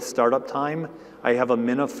avoid startup time, I have a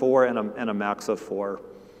min of 4 and a max of 4.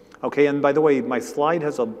 Okay, and by the way, my slide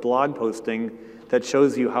has a blog posting that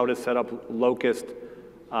shows you how to set up Locust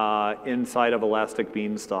inside of Elastic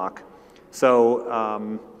Beanstalk.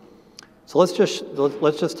 So, so let's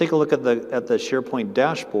just take a look at the SharePoint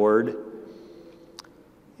dashboard.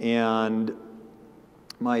 And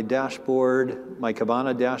my dashboard, my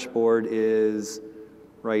Kibana dashboard is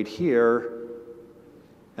right here.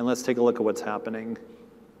 And let's take a look at what's happening.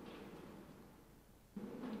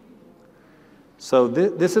 So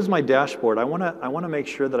this is my dashboard. I want to make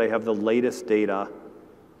sure that I have the latest data.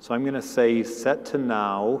 So I'm going to say set to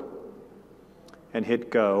now and hit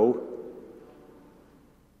go.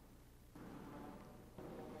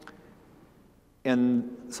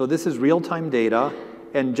 And so this is real-time data.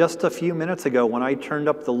 And just a few minutes ago, when I turned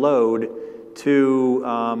up the load to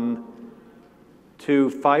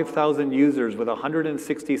 5,000 users with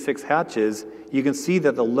 166 hatches, you can see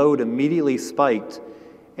that the load immediately spiked.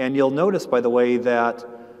 And you'll notice, by the way, that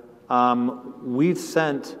we've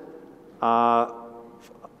sent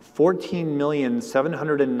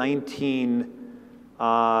 14,719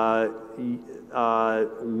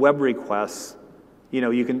 web requests. You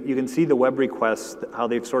know, you can see the web requests, how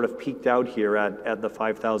they've sort of peaked out here at the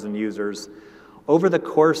 5,000 users. Over the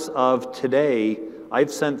course of today, I've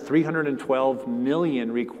sent 312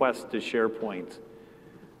 million requests to SharePoint.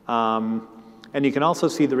 And you can also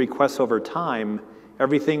see the requests over time.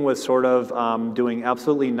 Everything was sort of doing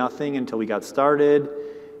absolutely nothing until we got started.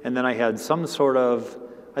 And then I had some sort of,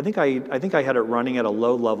 I think I had it running at a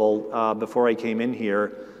low level before I came in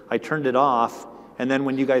here. I turned it off. And then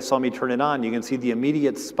when you guys saw me turn it on, you can see the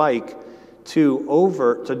immediate spike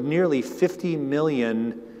to nearly 50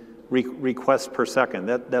 million requests per second.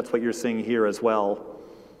 That's what you're seeing here as well.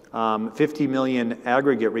 50 million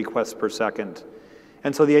aggregate requests per second.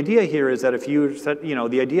 And so the idea here is that if you set, you know,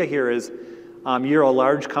 the idea here is you're a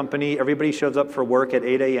large company, everybody shows up for work at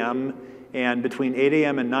 8 a.m., and between 8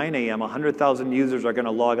 a.m. and 9 a.m., 100,000 users are going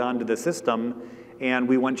to log on to the system, and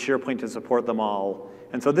we want SharePoint to support them all.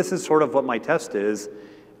 And so this is sort of what my test is.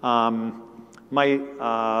 My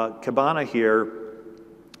Kibana here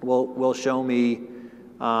will show me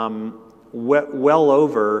well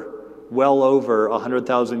over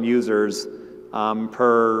 100,000 users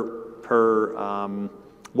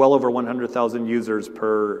well over 100,000 users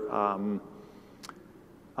per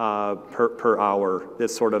hour.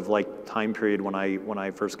 This sort of like time period when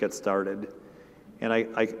I first get started. And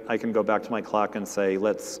I can go back to my clock and say,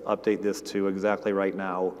 let's update this to exactly right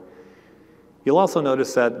now. You'll also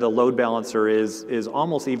notice that the load balancer is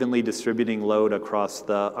almost evenly distributing load across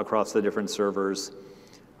the different servers.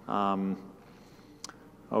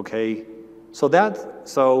 Okay, so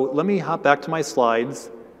let me hop back to my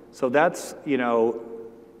slides. So that's, you know,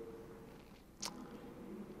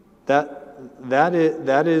 that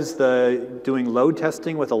is the doing load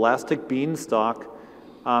testing with Elastic Beanstalk.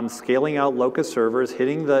 Scaling out Locust servers,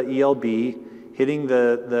 hitting the ELB, hitting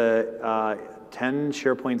the 10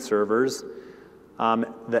 SharePoint servers,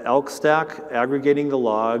 the ELK stack aggregating the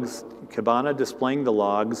logs, Kibana displaying the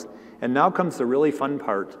logs, and now comes the really fun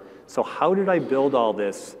part. So how did I build all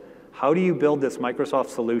this? How do you build this Microsoft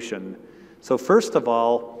solution? So first of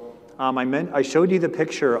all, I showed you the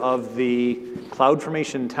picture of the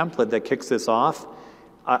CloudFormation template that kicks this off.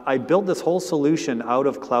 I built this whole solution out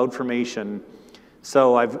of CloudFormation.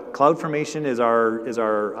 So CloudFormation is our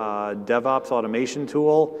DevOps automation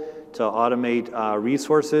tool to automate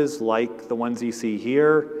resources like the ones you see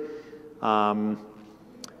here. I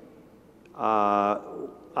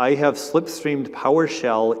have slipstreamed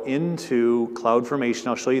PowerShell into CloudFormation.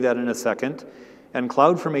 I'll show you that in a second. And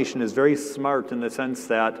CloudFormation is very smart in the sense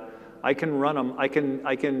that I can run them. I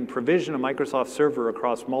can provision a Microsoft server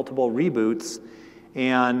across multiple reboots,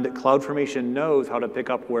 and CloudFormation knows how to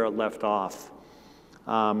pick up where it left off.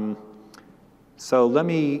 So let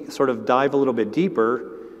me sort of dive a little bit deeper.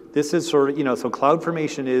 This is sort of, you know, so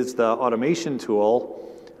CloudFormation is the automation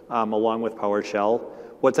tool along with PowerShell.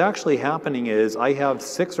 What's actually happening is I have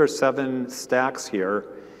 6 or 7 stacks here.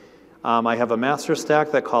 I have a master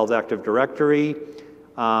stack that calls Active Directory.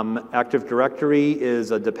 Active Directory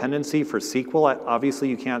is a dependency for SQL. Obviously,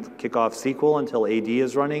 you can't kick off SQL until AD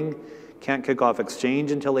is running. Can't kick off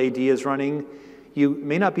Exchange until AD is running. You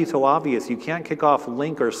may not be so obvious. You can't kick off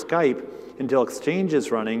Link or Skype until Exchange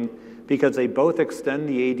is running because they both extend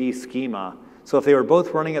the AD schema. So if they were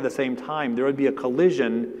both running at the same time, there would be a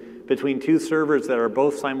collision between 2 servers that are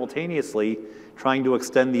both simultaneously trying to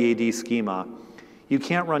extend the AD schema. You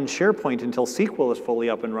can't run SharePoint until SQL is fully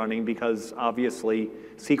up and running because obviously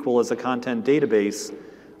SQL is a content database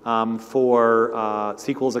for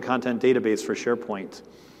SharePoint.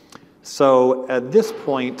 So at this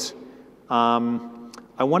point,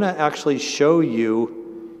 I want to actually show you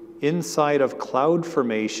inside of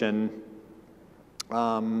CloudFormation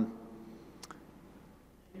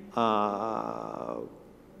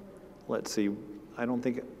Let's see, I don't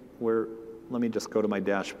think let me just go to my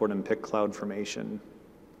dashboard and pick CloudFormation.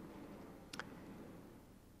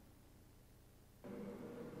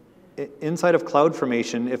 Inside of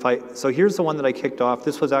CloudFormation, so here's the one that I kicked off.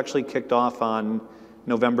 This was actually kicked off on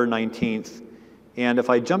November 19th. And if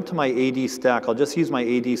I jump to my AD stack, I'll just use my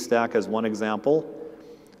AD stack as one example.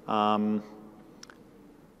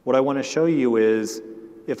 What I want to show you is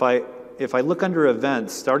if I look under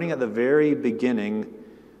events, starting at the very beginning,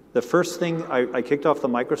 the first thing, I kicked off the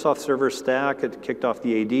Microsoft Server stack, it kicked off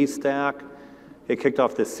the AD stack, it kicked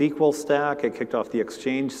off the SQL stack, it kicked off the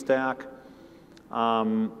Exchange stack.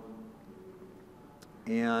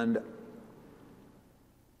 And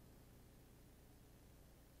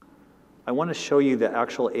I want to show you the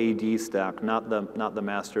actual AD stack, not the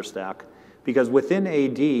master stack. Because within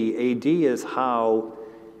AD is how,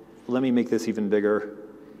 let me make this even bigger.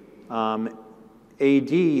 The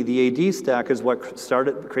AD stack is what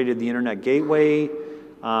created the internet gateway,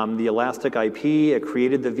 the elastic IP, it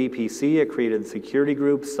created the VPC, it created security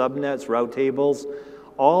groups, subnets, route tables,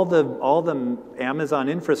 all the Amazon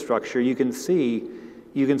infrastructure. You can see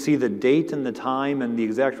the date and the time and the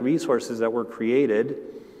exact resources that were created.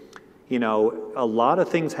 You know, a lot of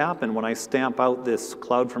things happen when I stamp out this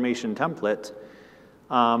CloudFormation template.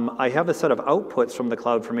 I have a set of outputs from the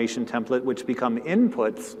CloudFormation template which become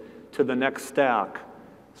inputs to the next stack.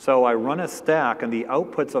 So I run a stack, and the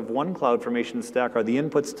outputs of one CloudFormation stack are the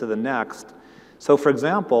inputs to the next. So for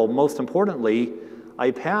example, most importantly,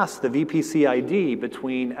 I pass the VPC ID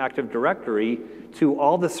between Active Directory to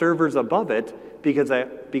all the servers above it because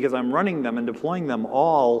I'm running them and deploying them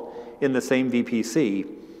all in the same VPC.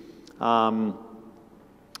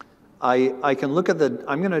 I can look at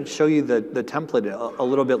I'm going to show you the template a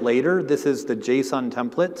little bit later. This is the JSON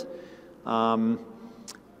template.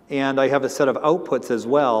 And I have a set of outputs as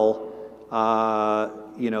well,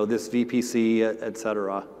 you know, this VPC, et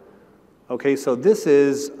cetera. Okay, so this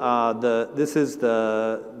is really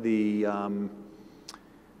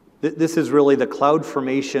the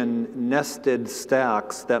CloudFormation nested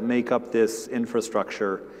stacks that make up this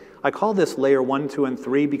infrastructure. I call this layer 1, 2, and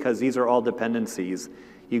 3 because these are all dependencies.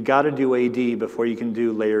 You've got to do AD before you can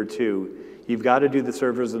do layer 2. You've got to do the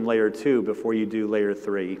servers in layer 2 before you do layer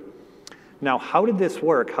 3. Now, how did this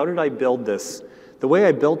work? How did I build this? The way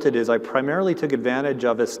I built it is I primarily took advantage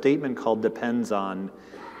of a statement called depends on.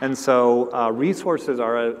 And so resources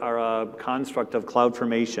are a construct of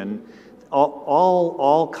CloudFormation.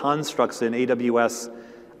 All constructs in AWS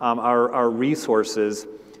are resources.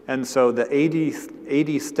 And so the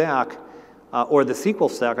AD stack, or the SQL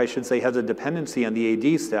stack, I should say, has a dependency on the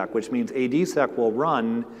AD stack, which means AD stack will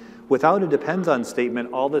run without a depends on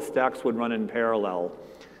statement. All the stacks would run in parallel.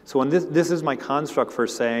 So when this is my construct for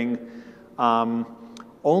saying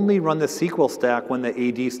only run the SQL stack when the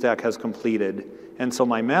AD stack has completed. And so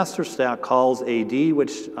my master stack calls AD,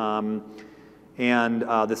 which and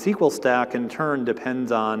the SQL stack in turn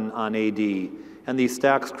depends on AD. And these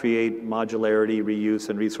stacks create modularity, reuse,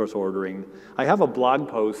 and resource ordering. I have a blog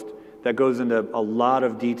post that goes into a lot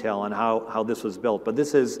of detail on how this was built, but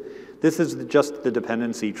this is just the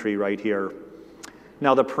dependency tree right here.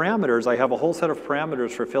 Now the parameters, I have a whole set of parameters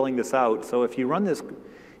for filling this out. So if you run this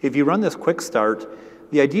quick start,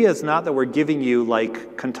 the idea is not that we're giving you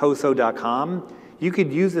like contoso.com. You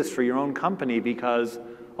could use this for your own company because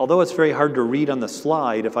although it's very hard to read on the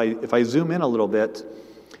slide, if I zoom in a little bit,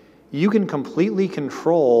 you can completely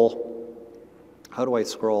control, how do I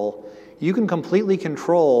scroll? You can completely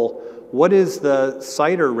control what is the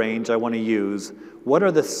CIDR range I want to use, what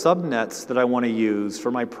are the subnets that I want to use for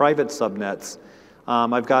my private subnets.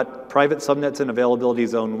 I've got private subnets in availability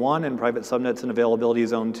zone 1 and private subnets in availability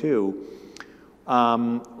zone 2.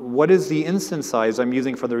 What is the instance size I'm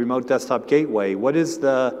using for the remote desktop gateway? What is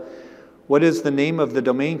the name of the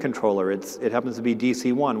domain controller? It happens to be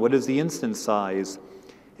DC1. What is the instance size?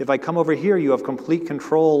 If I come over here, you have complete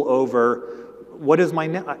control over what is my,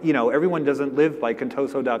 you know, everyone doesn't live by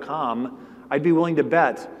contoso.com. I'd be willing to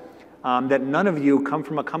bet that none of you come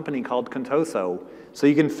from a company called Contoso. So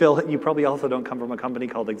you can you probably also don't come from a company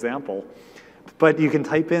called Example. But you can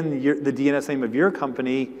type in the DNS name of your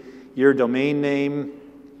company, your domain name.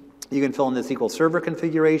 You can fill in the SQL Server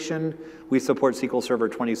configuration. We support SQL Server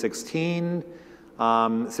 2016.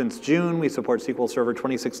 Since June, we support SQL Server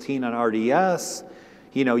 2016 on RDS.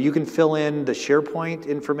 You know, you can fill in the SharePoint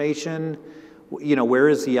information. You know, where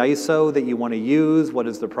is the ISO that you want to use? What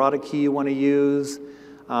is the product key you want to use?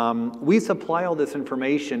 We supply all this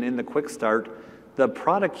information in the quick start. The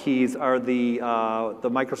product keys are the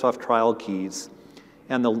Microsoft trial keys.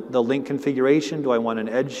 And the link configuration, do I want an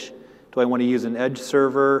edge Do I want to use an edge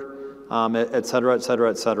server, et cetera, et cetera,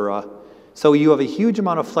 et cetera. So you have a huge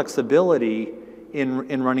amount of flexibility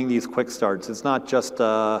in running these quick starts. It's not just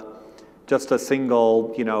a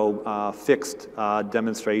single, fixed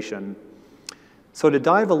demonstration. So to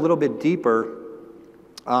dive a little bit deeper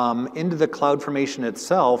into the CloudFormation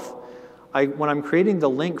itself, when I'm creating the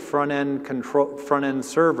Link front-end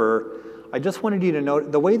server, I just wanted you to know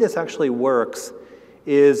the way this actually works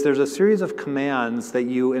is there's a series of commands that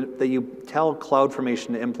you tell CloudFormation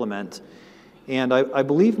to implement. And I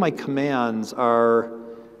believe my commands are,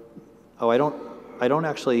 I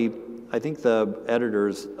think the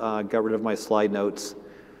editors got rid of my slide notes.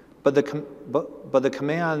 But the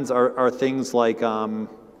commands are things like, I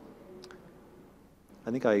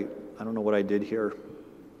don't know what I did here.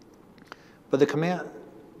 But the command,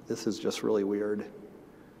 this is just really weird.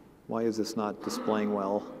 Why is this not displaying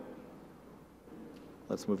well?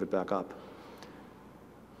 Let's move it back up.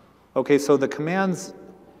 Okay, so the commands,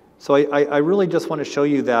 so I really just want to show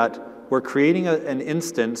you that we're creating an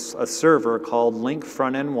instance, a server called Link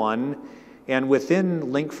Frontend 1, and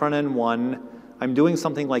within Link Frontend 1, I'm doing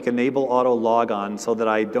something like enable auto logon so that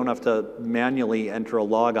I don't have to manually enter a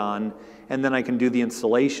logon, and then I can do the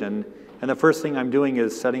installation. And the first thing I'm doing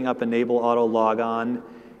is setting up enable auto logon,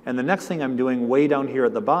 and the next thing I'm doing way down here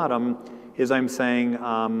at the bottom is I'm saying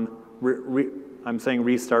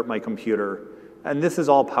restart my computer. And this is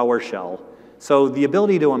all PowerShell. So the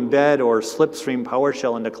ability to embed or slipstream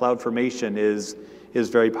PowerShell into CloudFormation is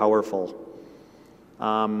very powerful.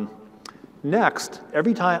 Next,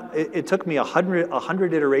 every time, it took me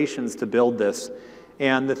 100 iterations to build this.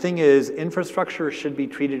 And the thing is, infrastructure should be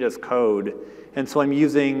treated as code. And so I'm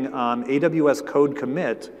using AWS Code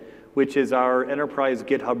Commit, which is our enterprise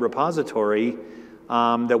GitHub repository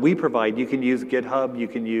that we provide. You can use GitHub, you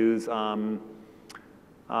can use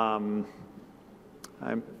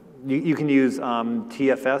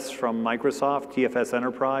TFS from Microsoft, TFS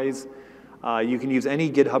Enterprise. You can use any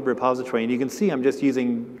GitHub repository, and you can see I'm just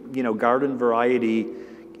using, garden variety,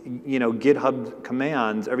 GitHub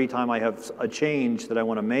commands every time I have a change that I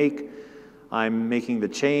want to make. I'm making the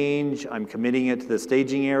change, I'm committing it to the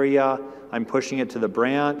staging area, I'm pushing it to the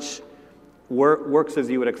branch. Works as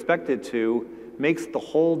you would expect it to, makes the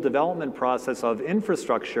whole development process of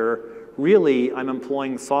infrastructure, really, I'm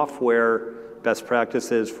employing software best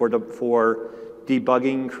practices for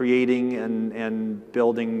debugging, creating, and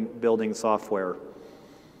building software.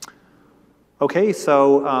 Okay,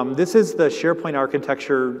 so this is the SharePoint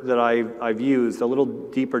architecture that I've used, a little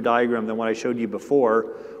deeper diagram than what I showed you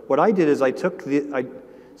before. What I did is I took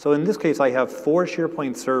so in this case I have 4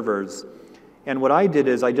 SharePoint servers, and what I did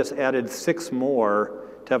is I just added 6 more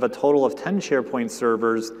to have a total of 10 SharePoint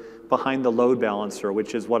servers behind the load balancer,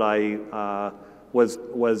 which is what I was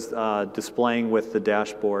displaying with the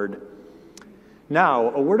dashboard.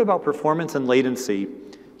 Now, a word about performance and latency.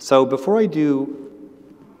 So before I do,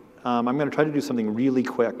 I'm going to try to do something really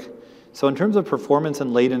quick. So in terms of performance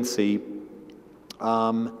and latency,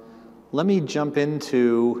 let me jump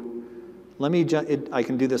into, I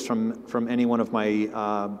can do this from any one of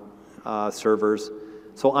my servers.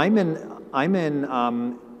 So I'm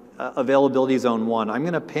in availability zone 1. I'm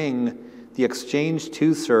going to ping the Exchange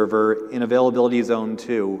 2 server in availability zone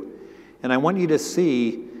 2. And I want you to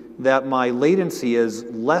see that my latency is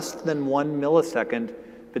less than 1 millisecond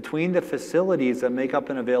between the facilities that make up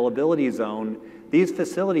an availability zone. These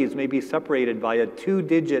facilities may be separated by a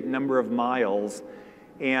 2-digit number of miles.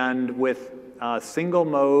 And with single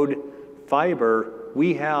mode fiber,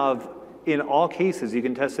 we have, in all cases, you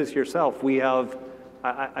can test this yourself, we have,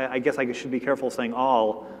 I guess I should be careful saying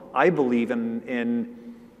all, I believe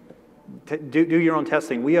do your own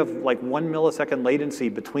testing. We have like 1 millisecond latency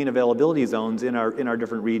between availability zones in our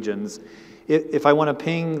different regions. If I want to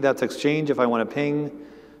ping, that's Exchange. If I want to ping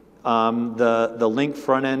the Link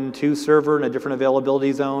Frontend 2 server in a different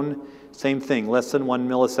availability zone, same thing, less than 1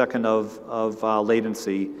 millisecond of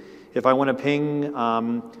latency. If I want to ping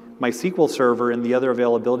my SQL server in the other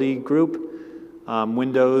availability group,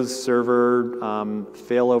 Windows Server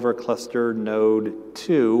failover cluster node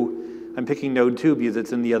 2, I'm picking node 2 because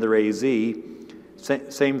it's in the other AZ.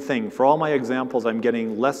 Same thing. For all my examples, I'm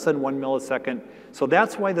getting less than 1 millisecond. So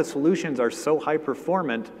that's why the solutions are so high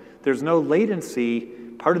performant. There's no latency.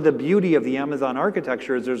 Part of the beauty of the Amazon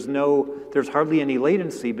architecture is there's hardly any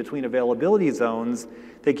latency between availability zones.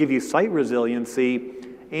 They give you site resiliency,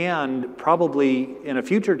 and probably in a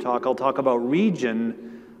future talk, I'll talk about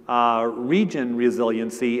region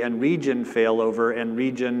resiliency and region failover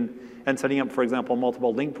and setting up, for example,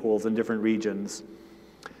 multiple link pools in different regions.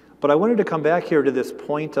 But I wanted to come back here to this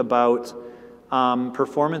point about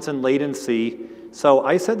performance and latency So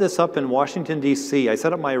I set this up in Washington, D.C. I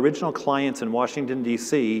set up my original clients in Washington,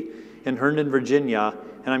 D.C., in Herndon, Virginia,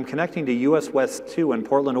 and I'm connecting to US West 2 in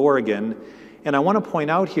Portland, Oregon. And I want to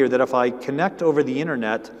point out here that if I connect over the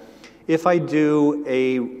internet, if I do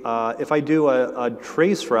a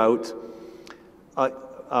trace route,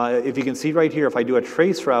 if you can see right here, if I do a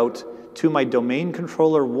trace route to my domain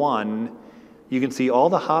controller 1, you can see all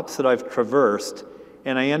the hops that I've traversed,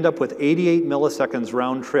 and I end up with 88 milliseconds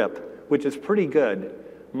round trip, which is pretty good.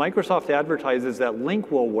 Microsoft advertises that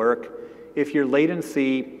link will work if your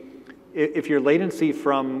latency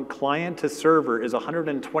from client to server is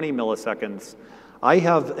 120 milliseconds. I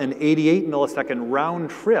have an 88 millisecond round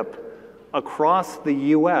trip across the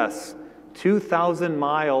US, 2,000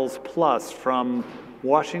 miles plus from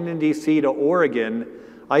Washington, D.C. to Oregon.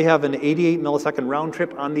 I have an 88 millisecond round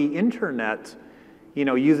trip on the internet,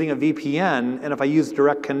 using a VPN, and if I use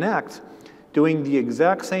Direct Connect, doing the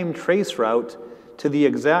exact same trace route to the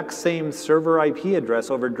exact same server IP address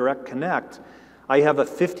over Direct Connect, I have a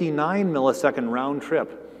 59 millisecond round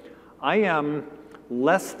trip. I am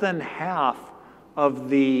less than half of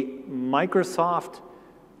the Microsoft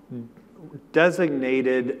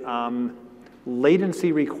designated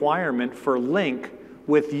latency requirement for link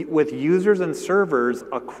with users and servers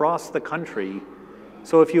across the country.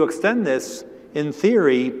 So if you extend this, in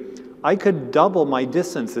theory, I could double my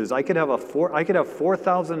distances. I could have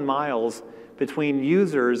 4,000 miles between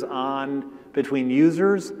users who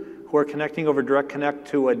are connecting over Direct Connect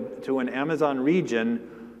to an Amazon region,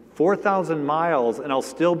 4,000 miles, and I'll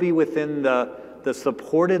still be within the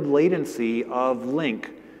supported latency of Link,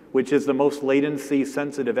 which is the most latency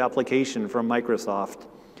sensitive application from Microsoft.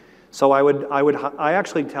 So I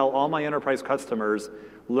actually tell all my enterprise customers,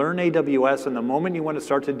 learn AWS, and the moment you want to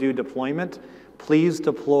start to do deployment, please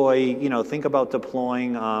deploy, think about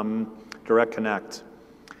deploying Direct Connect.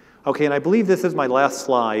 Okay, and I believe this is my last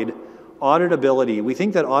slide, auditability. We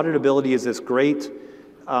think that auditability is this great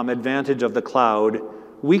advantage of the cloud.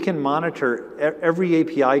 We can monitor every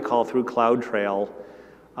API call through CloudTrail.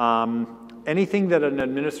 Anything that an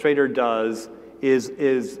administrator does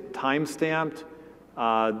is time-stamped.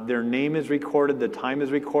 Their name is recorded, the time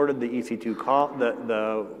is recorded, the EC2 call,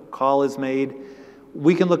 the call is made.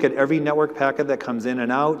 We can look at every network packet that comes in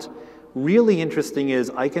and out. Really interesting is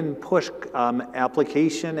I can push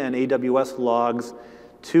application and AWS logs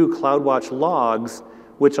to CloudWatch logs,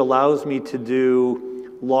 which allows me to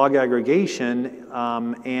do log aggregation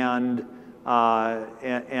and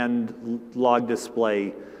log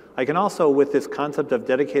display. I can also, with this concept of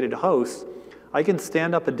dedicated hosts, I can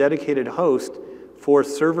stand up a dedicated host for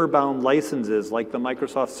server-bound licenses like the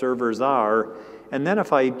Microsoft servers are, and then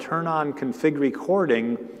if I turn on config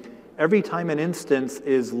recording, every time an instance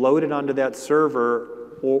is loaded onto that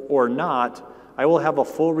server or not, I will have a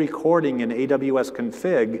full recording in AWS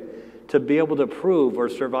config to be able to prove or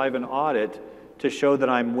survive an audit to show that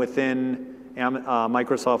I'm within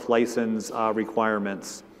Microsoft license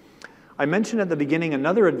requirements. I mentioned at the beginning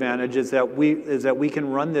another advantage is that we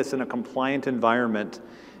can run this in a compliant environment.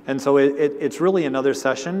 And so it's really another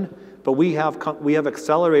session, but we have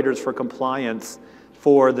accelerators for compliance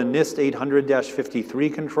for the NIST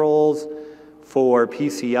 800-53 controls, for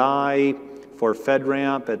PCI, for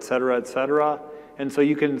FedRAMP, et cetera, et cetera. And so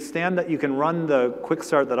you can run the quick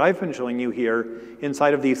start that I've been showing you here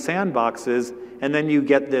inside of these sandboxes, and then you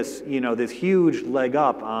get this, this huge leg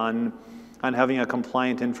up on having a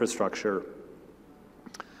compliant infrastructure.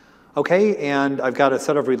 Okay, and I've got a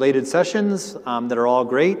set of related sessions that are all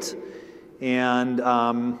great. And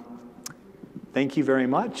thank you very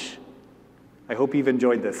much. I hope you've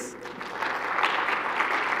enjoyed this.